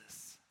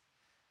Jesus,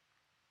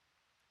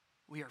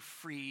 we are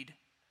freed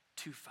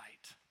to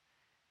fight,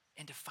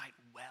 and to fight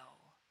well,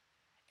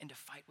 and to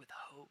fight with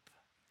hope,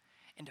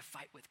 and to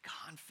fight with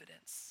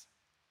confidence.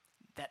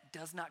 That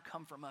does not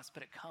come from us,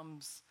 but it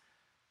comes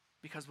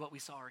because what we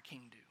saw our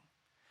king do,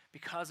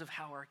 because of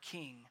how our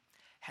king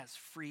has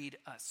freed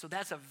us. So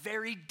that's a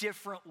very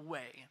different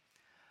way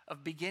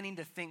of beginning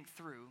to think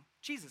through,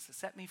 Jesus has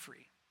set me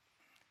free.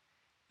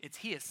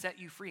 He has set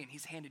you free, and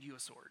he's handed you a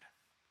sword.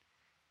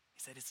 He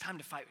said, it's time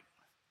to fight.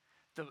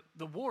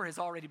 The war has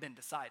already been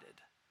decided,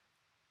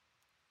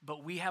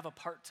 but we have a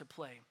part to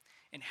play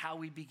in how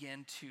we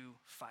begin to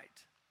fight.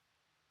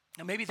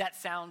 Now, maybe that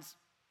sounds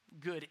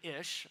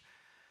good-ish,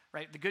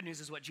 right? The good news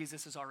is what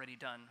Jesus has already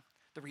done.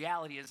 The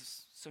reality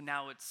is, so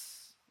now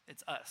it's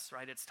us,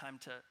 right? It's time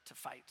to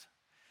fight.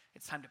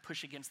 It's time to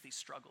push against these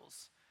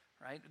struggles,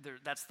 right?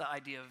 That's the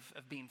idea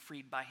of being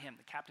freed by him,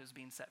 the captives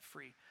being set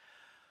free.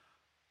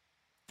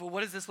 But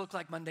what does this look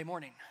like Monday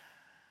morning?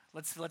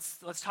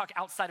 Let's talk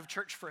outside of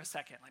church for a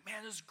second. Like,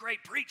 man, this is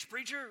great. Preach,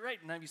 preacher, right?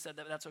 None of you said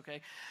that, but that's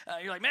okay.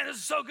 You're like, man, this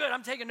is so good.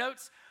 I'm taking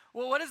notes.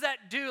 Well, what does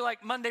that do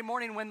like Monday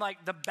morning when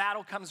like the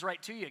battle comes right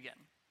to you again?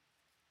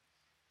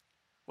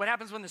 What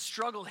happens when the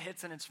struggle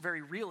hits and it's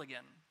very real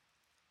again?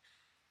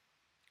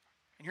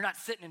 And you're not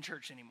sitting in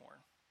church anymore.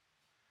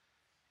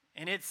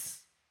 And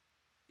it's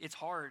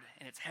hard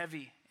and it's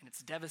heavy and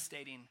it's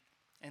devastating.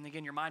 And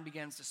again, your mind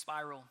begins to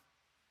spiral.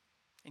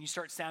 And you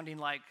start sounding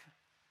like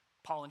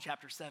Paul in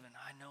chapter 7,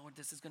 I know where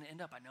this is going to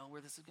end up. I know where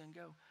this is going to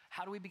go.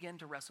 How do we begin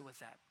to wrestle with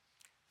that?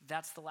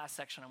 That's the last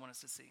section I want us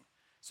to see.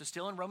 So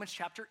still in Romans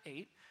chapter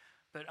 8,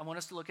 but I want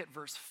us to look at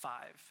verse 5.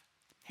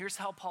 Here's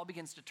how Paul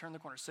begins to turn the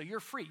corner. So you're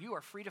free. You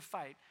are free to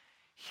fight.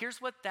 Here's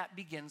what that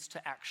begins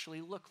to actually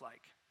look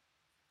like.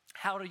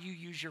 How do you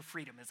use your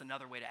freedom is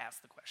another way to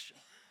ask the question.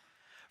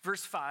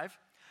 Verse 5,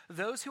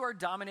 those who are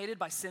dominated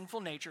by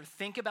sinful nature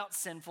think about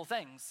sinful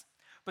things,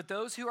 but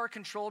those who are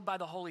controlled by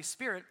the Holy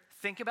Spirit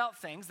think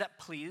about things that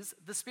please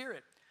the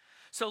Spirit.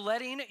 So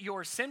letting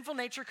your sinful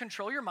nature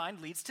control your mind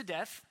leads to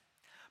death,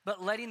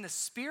 but letting the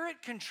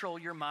Spirit control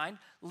your mind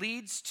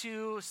leads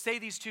to, say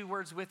these two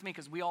words with me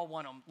because we all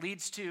want them,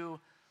 leads to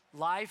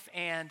life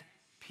and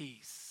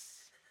peace.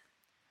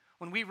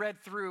 when we read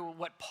through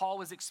what Paul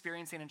was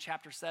experiencing in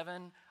chapter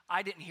 7,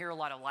 I didn't hear a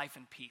lot of life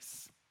and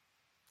peace.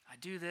 I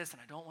do this and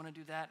I don't want to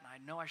do that, and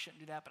I know I shouldn't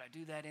do that, but I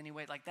do that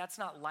anyway. Like, that's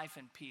not life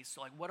and peace. So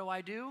like,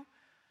 what do?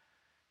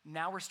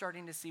 Now we're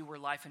starting to see where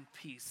life and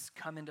peace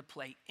come into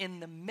play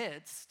in the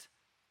midst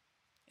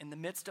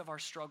of our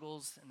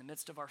struggles, in the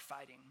midst of our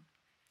fighting.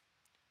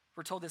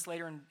 We're told this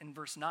later in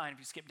verse 9, if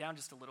you skip down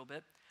just a little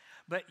bit.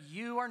 But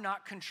you are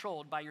not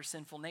controlled by your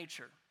sinful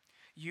nature.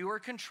 You are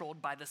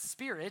controlled by the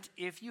Spirit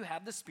if you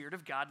have the Spirit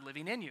of God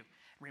living in you.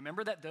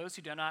 Remember that those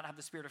who do not have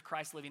the Spirit of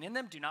Christ living in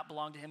them do not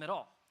belong to him at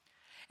all.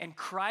 And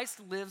Christ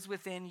lives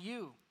within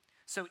you.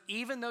 So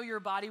even though your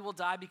body will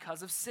die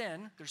because of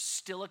sin, there's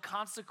still a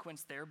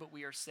consequence there, but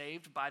we are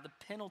saved by the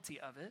penalty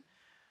of it.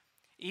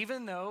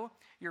 Even though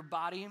your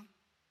body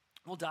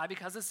will die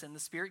because of sin, the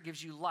Spirit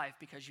gives you life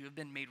because you have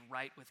been made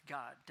right with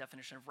God.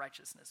 Definition of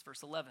righteousness,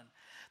 verse 11.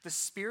 The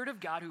Spirit of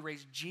God who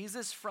raised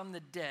Jesus from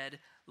the dead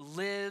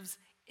lives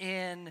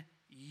in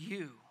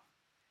you.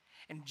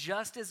 And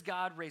just as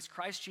God raised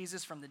Christ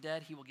Jesus from the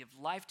dead, he will give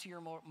life to your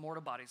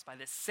mortal bodies by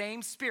the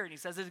same Spirit. He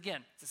says it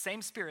again. It's the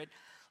same Spirit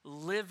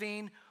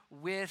living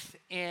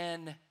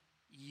within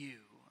you.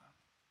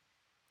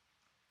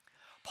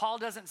 Paul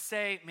doesn't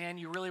say, man,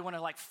 you really want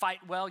to fight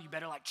well, you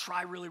better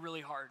try really,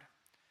 really hard.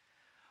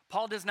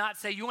 Paul does not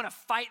say, you want to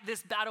fight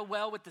this battle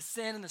well with the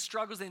sin and the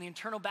struggles and the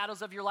internal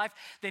battles of your life,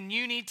 then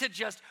you need to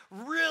just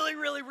really,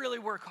 really, really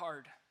work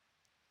hard.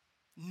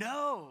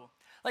 No.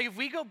 If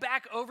we go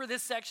back over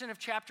this section of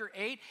chapter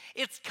 8,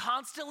 it's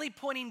constantly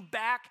pointing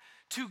back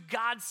to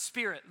God's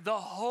Spirit, the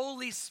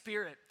Holy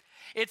Spirit.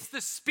 It's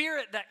the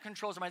Spirit that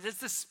controls our minds. It's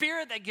the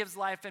Spirit that gives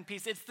life and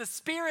peace. It's the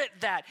Spirit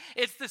that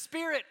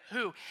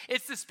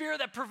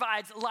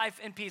provides life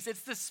and peace.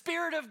 It's the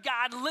Spirit of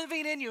God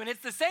living in you. And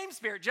it's the same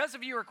Spirit, just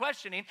if you were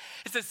questioning,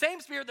 it's the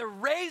same Spirit that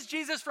raised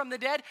Jesus from the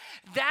dead.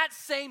 That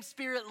same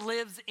Spirit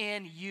lives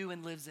in you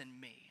and lives in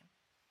me.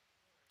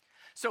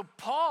 So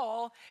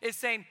Paul is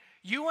saying,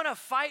 you want to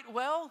fight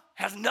well?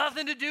 Has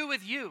nothing to do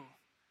with you.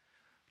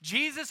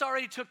 Jesus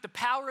already took the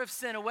power of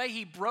sin away.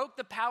 He broke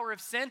the power of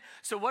sin.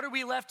 So what are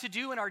we left to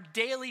do in our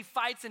daily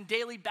fights and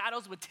daily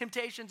battles with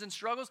temptations and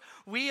struggles?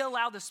 We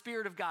allow the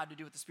Spirit of God to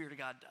do what the Spirit of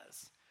God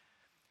does.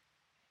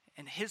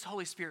 And his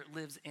Holy Spirit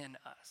lives in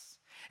us.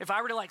 If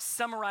I were to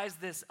summarize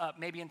this up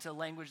maybe into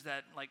language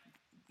that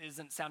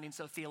isn't sounding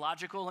so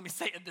theological, let me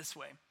say it this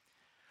way.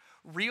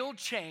 Real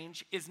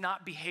change is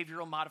not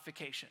behavioral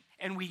modification,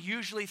 and we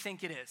usually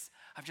think it is.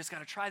 I've just got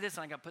to try this,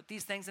 and I got to put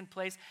these things in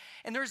place,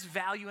 and there's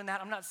value in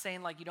that. I'm not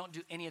saying you don't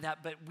do any of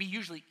that, but we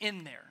usually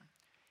in there,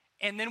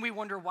 and then we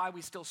wonder why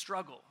we still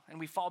struggle, and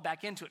we fall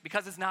back into it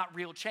because it's not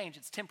real change,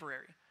 it's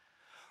temporary.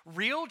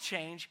 Real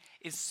change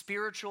is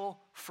spiritual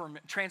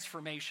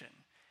transformation.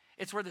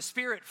 It's where the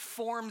Spirit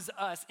forms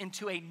us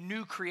into a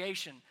new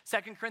creation.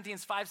 2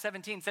 Corinthians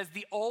 5:17 says,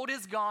 the old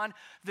is gone,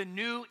 the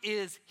new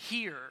is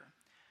here.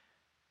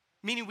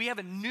 Meaning we have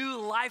a new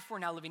life we're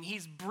now living.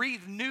 He's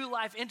breathed new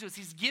life into us.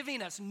 He's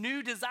giving us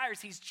new desires.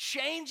 He's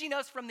changing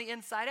us from the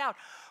inside out.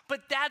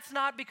 But that's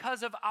not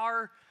because of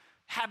our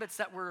habits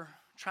that we're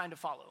trying to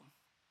follow.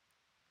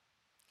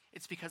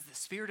 It's because the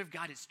Spirit of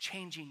God is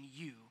changing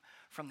you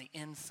from the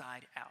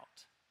inside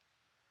out.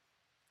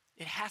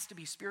 It has to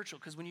be spiritual,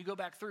 because when you go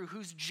back through,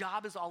 whose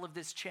job is all of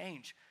this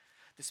change?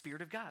 The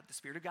Spirit of God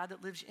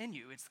that lives in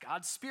you. It's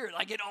God's Spirit.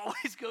 It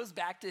always goes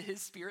back to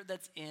his Spirit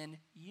that's in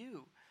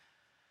you.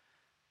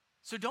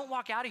 So don't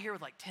walk out of here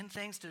with 10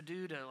 things to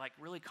do to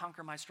really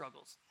conquer my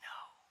struggles. No.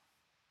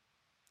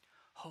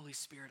 Holy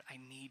Spirit, I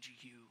need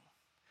you.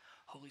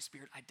 Holy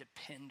Spirit, I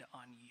depend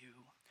on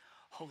you.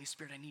 Holy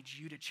Spirit, I need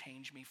you to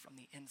change me from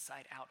the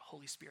inside out.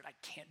 Holy Spirit, I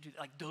can't do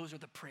that. Those are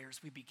the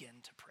prayers we begin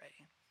to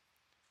pray.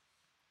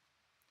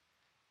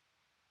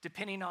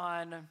 Depending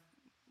on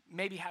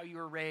maybe how you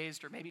were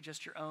raised or maybe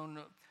just your own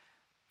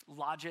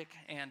logic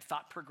and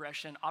thought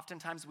progression,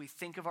 oftentimes we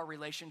think of our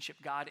relationship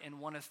God in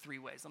one of three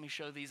ways. Let me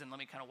show these and let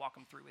me kind of walk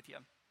them through with you.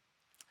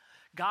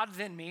 God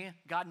then me,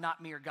 God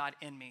not me, or God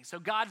in me. So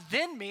God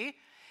then me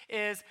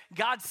is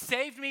God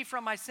saved me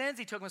from my sins.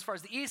 He took them as far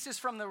as the east is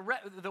from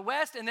the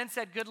west, and then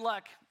said, good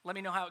luck. Let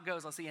me know how it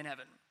goes. I'll see you in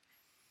heaven.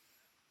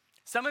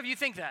 Some of you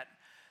think that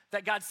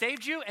God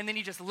saved you and then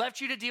he just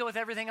left you to deal with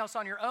everything else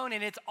on your own,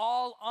 and it's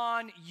all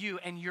on you,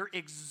 and you're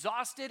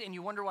exhausted and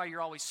you wonder why you're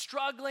always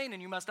struggling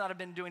and you must not have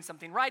been doing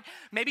something right.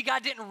 Maybe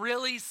God didn't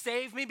really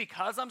save me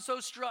because I'm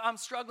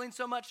struggling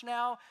so much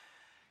now.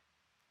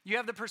 You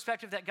have the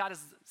perspective that God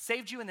has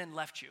saved you and then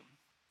left you.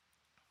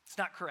 It's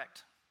not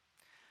correct.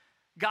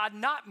 God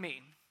not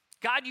me.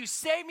 God, you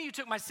saved me. You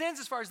took my sins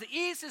as far as the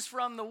east is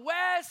from the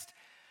west,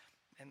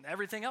 and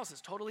everything else is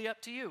totally up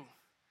to you.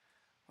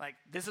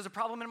 This is a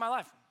problem in my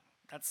life.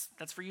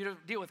 That's for you to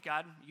deal with,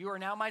 God. You are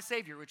now my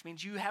Savior, which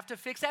means you have to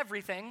fix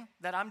everything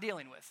that I'm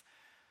dealing with.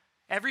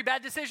 Every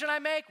bad decision I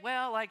make,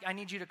 I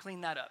need you to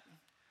clean that up.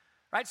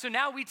 Right? So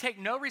now we take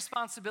no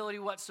responsibility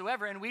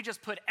whatsoever, and we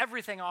just put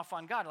everything off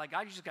on God.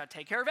 God, you just got to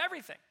take care of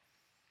everything.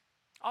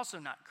 Also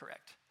not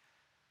correct.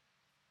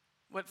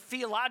 What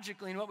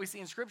theologically and what we see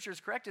in Scripture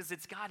is correct is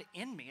it's God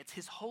in me. It's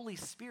his Holy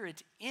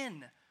Spirit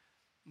in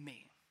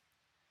me.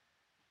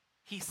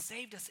 He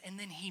saved us, and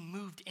then he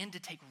moved in to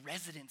take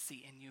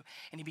residency in you,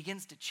 and he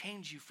begins to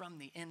change you from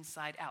the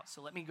inside out.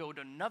 So let me go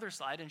to another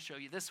slide and show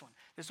you this one.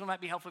 This one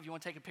might be helpful if you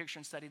want to take a picture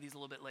and study these a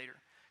little bit later,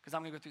 because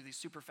I'm going to go through these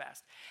super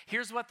fast.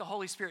 Here's what the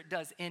Holy Spirit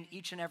does in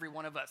each and every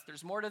one of us.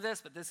 There's more to this,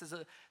 but this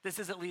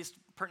is at least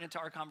pertinent to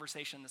our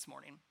conversation this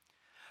morning.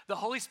 The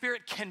Holy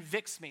Spirit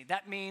convicts me.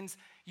 That means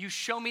you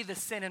show me the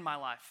sin in my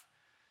life.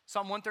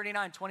 Psalm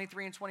 139,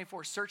 23 and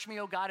 24. Search me,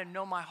 O God, and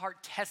know my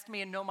heart. Test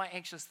me and know my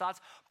anxious thoughts.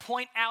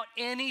 Point out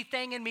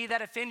anything in me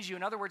that offends you.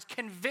 In other words,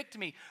 convict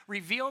me.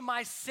 Reveal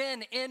my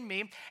sin in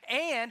me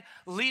and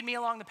lead me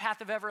along the path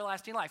of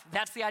everlasting life.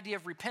 That's the idea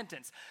of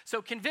repentance. So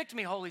convict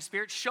me, Holy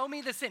Spirit. Show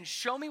me the sin.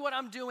 Show me what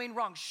I'm doing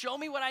wrong. Show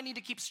me what I need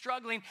to keep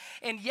struggling.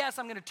 And yes,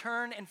 I'm going to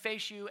turn and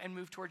face you and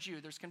move towards you.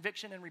 There's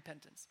conviction and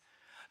repentance.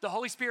 The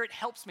Holy Spirit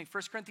helps me,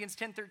 1 Corinthians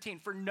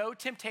 10:13, for no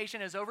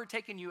temptation has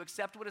overtaken you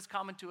except what is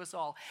common to us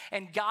all.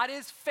 And God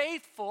is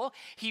faithful.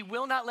 He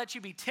will not let you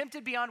be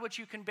tempted beyond what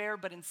you can bear,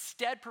 but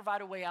instead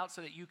provide a way out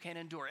so that you can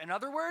endure. In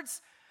other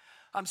words,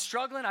 I'm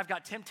struggling, I've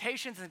got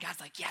temptations, and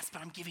God's like, yes,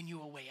 but I'm giving you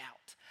a way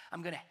out.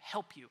 I'm going to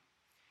help you.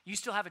 You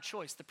still have a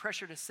choice. The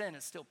pressure to sin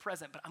is still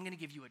present, but I'm going to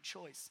give you a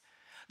choice.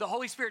 The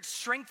Holy Spirit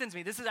strengthens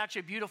me. This is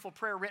actually a beautiful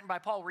prayer written by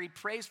Paul where he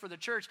prays for the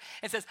church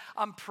and says,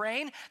 I'm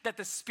praying that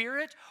the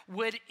Spirit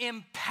would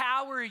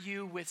empower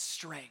you with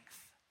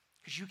strength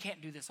because you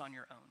can't do this on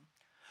your own.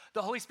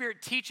 The Holy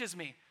Spirit teaches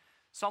me.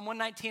 Psalm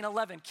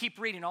 119:11, keep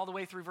reading all the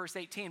way through verse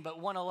 18, but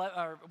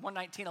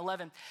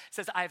 119:11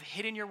 says, I have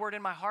hidden your word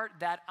in my heart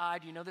that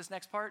do you know this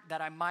next part?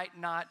 That I might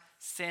not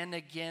sin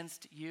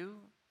against you.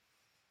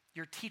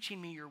 You're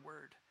teaching me your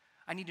word.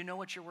 I need to know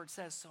what your word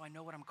says so I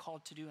know what I'm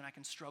called to do and I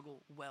can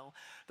struggle well.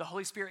 The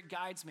Holy Spirit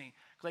guides me.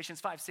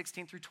 Galatians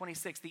 5:16 through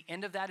 26. The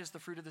end of that is the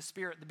fruit of the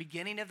Spirit. The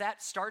beginning of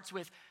that starts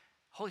with,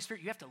 Holy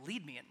Spirit, you have to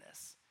lead me in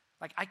this.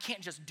 Like, I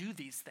can't just do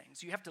these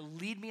things. You have to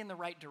lead me in the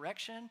right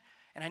direction,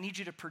 and I need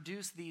you to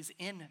produce these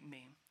in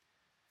me.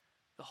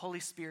 The Holy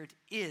Spirit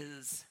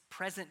is,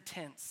 present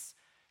tense,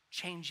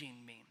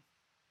 changing me.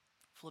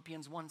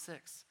 Philippians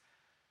 1:6.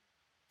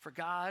 For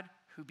God,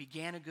 who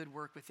began a good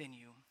work within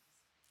you,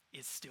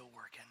 is still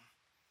working.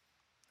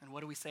 And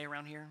what do we say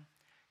around here?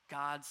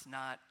 God's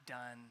not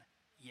done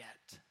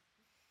yet.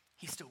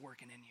 He's still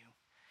working in you.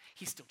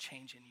 He's still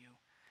changing you.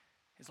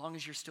 As long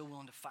as you're still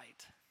willing to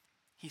fight,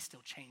 he's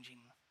still changing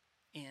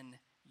in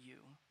you.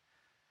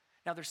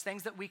 Now, there's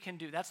things that we can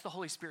do. That's the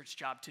Holy Spirit's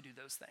job to do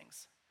those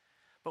things.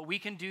 But we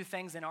can do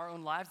things in our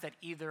own lives that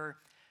either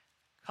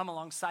come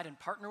alongside and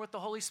partner with the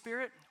Holy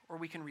Spirit, or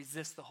we can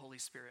resist the Holy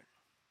Spirit.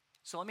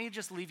 So let me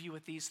just leave you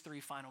with these three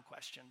final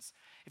questions.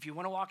 If you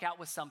want to walk out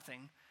with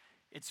something,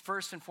 it's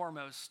first and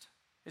foremost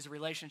is a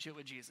relationship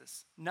with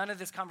Jesus. None of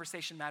this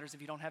conversation matters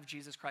if you don't have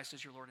Jesus Christ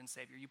as your Lord and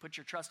Savior. You put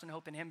your trust and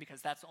hope in him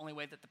because that's the only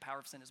way that the power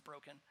of sin is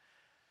broken.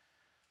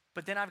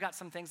 But then I've got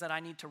some things that I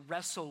need to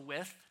wrestle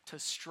with, to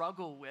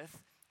struggle with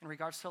in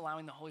regards to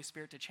allowing the Holy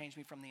Spirit to change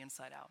me from the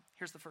inside out.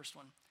 Here's the first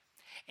one.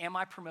 Am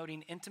I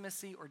promoting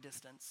intimacy or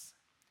distance?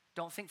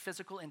 Don't think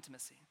physical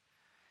intimacy.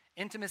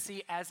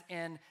 Intimacy as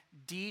in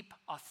deep,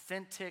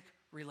 authentic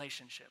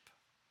relationship.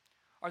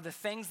 Are the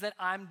things that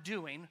I'm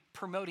doing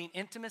promoting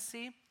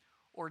intimacy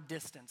or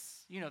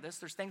distance? You know this.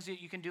 There's things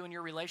that you can do in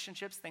your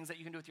relationships, things that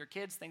you can do with your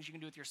kids, things you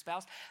can do with your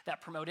spouse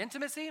that promote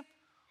intimacy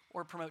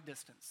or promote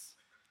distance.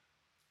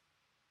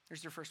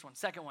 Here's your first one.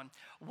 Second one,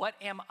 what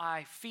am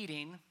I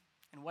feeding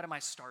and what am I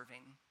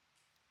starving?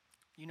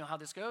 You know how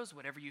this goes.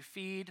 Whatever you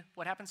feed,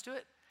 what happens to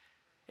it?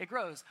 It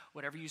grows.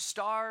 Whatever you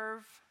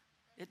starve,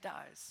 it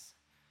dies.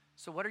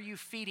 So what are you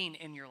feeding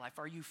in your life?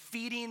 Are you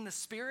feeding the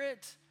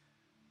Spirit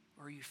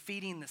or are you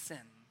feeding the sin?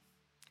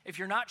 If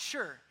you're not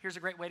sure, here's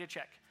a great way to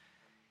check.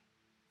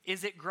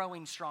 Is it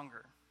growing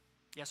stronger?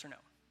 Yes or no?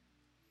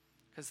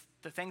 Because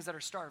the things that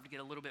are starved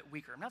get a little bit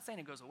weaker. I'm not saying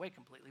it goes away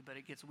completely, but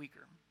it gets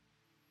weaker.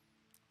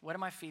 What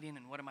am I feeding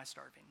and what am I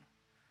starving?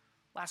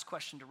 Last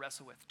question to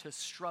wrestle with, to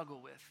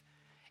struggle with.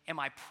 Am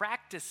I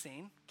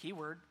practicing,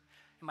 keyword,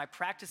 am I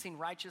practicing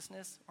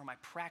righteousness or am I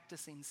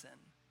practicing sin?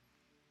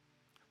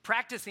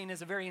 Practicing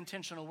is a very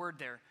intentional word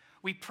there.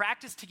 We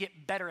practice to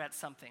get better at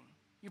something.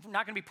 You're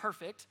not going to be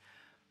perfect,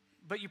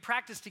 but you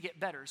practice to get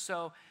better.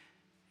 So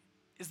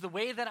is the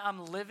way that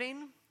I'm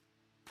living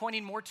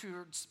pointing more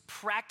towards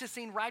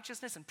practicing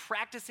righteousness and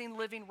practicing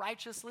living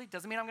righteously?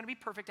 Doesn't mean I'm going to be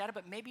perfect at it,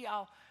 but maybe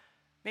I'll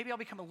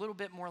become a little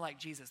bit more like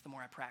Jesus the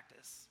more I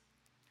practice.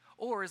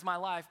 Or is my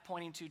life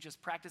pointing to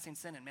just practicing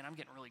sin and man, I'm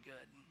getting really good.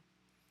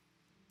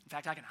 In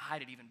fact, I can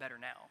hide it even better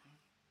now.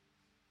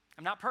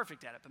 I'm not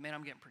perfect at it, but man,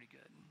 I'm getting pretty good.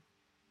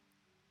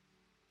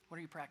 What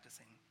are you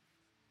practicing?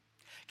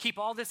 Keep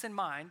all this in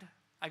mind.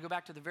 I go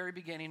back to the very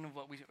beginning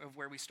of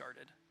where we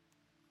started.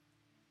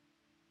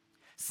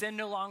 Sin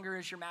no longer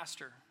is your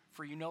master,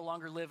 for you no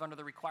longer live under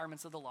the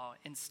requirements of the law.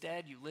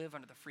 Instead, you live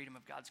under the freedom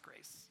of God's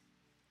grace.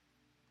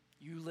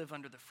 You live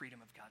under the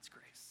freedom of God's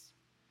grace.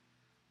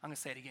 I'm going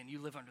to say it again. You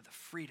live under the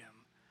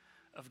freedom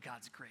of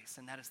God's grace,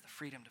 and that is the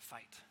freedom to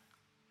fight.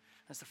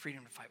 That's the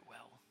freedom to fight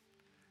well.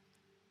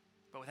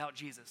 But without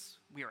Jesus,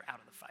 we are out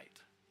of the fight.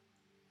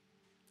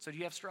 So do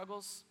you have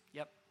struggles?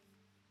 Yep.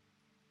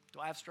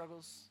 Do I have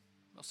struggles?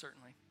 Most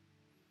certainly.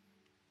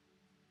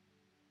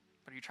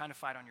 But are you trying to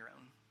fight on your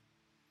own?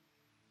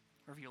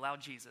 Or have you allowed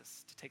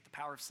Jesus to take the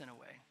power of sin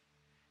away?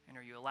 And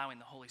are you allowing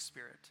the Holy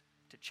Spirit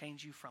to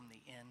change you from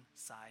the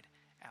inside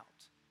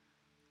out?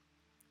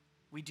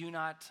 We do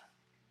not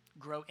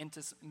grow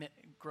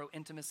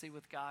intimacy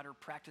with God or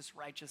practice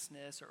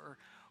righteousness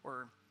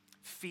or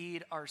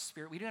feed our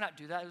spirit. We do not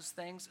do those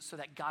things so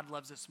that God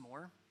loves us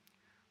more.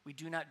 We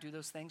do not do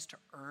those things to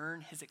earn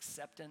his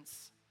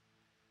acceptance.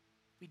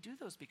 We do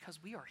those because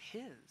we are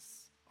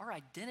his. Our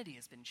identity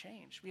has been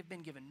changed. We have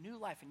been given new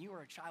life, and you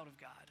are a child of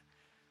God.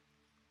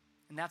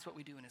 And that's what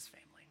we do in his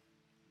family.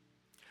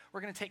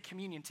 We're going to take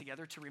communion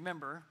together to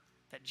remember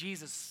that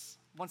Jesus,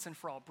 once and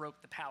for all,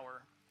 broke the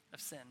power of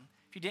sin.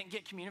 If you didn't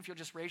get communion, if you'll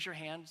just raise your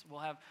hands,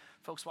 we'll have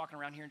folks walking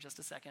around here in just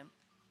a second.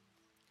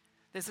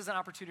 This is an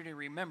opportunity to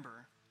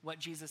remember what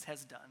Jesus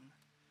has done,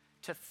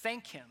 to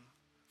thank him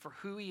for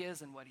who he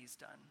is and what he's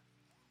done,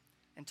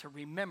 and to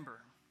remember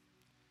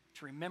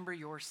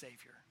your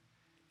Savior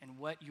and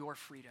what your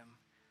freedom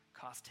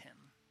cost him.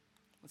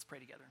 Let's pray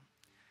together.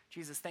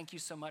 Jesus, thank you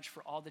so much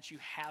for all that you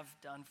have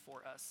done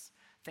for us.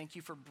 Thank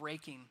you for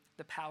breaking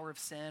the power of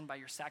sin by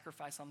your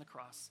sacrifice on the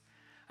cross.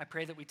 I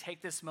pray that we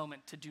take this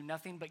moment to do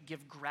nothing but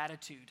give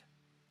gratitude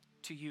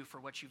to you for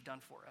what you've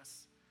done for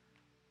us.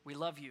 We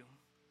love you.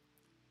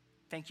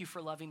 Thank you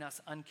for loving us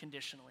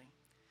unconditionally.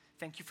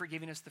 Thank you for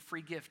giving us the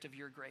free gift of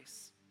your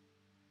grace.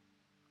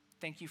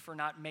 Thank you for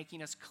not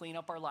making us clean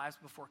up our lives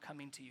before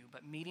coming to you,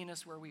 but meeting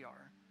us where we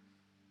are,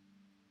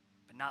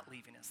 but not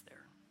leaving us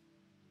there.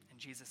 In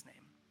Jesus'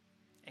 name,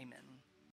 amen.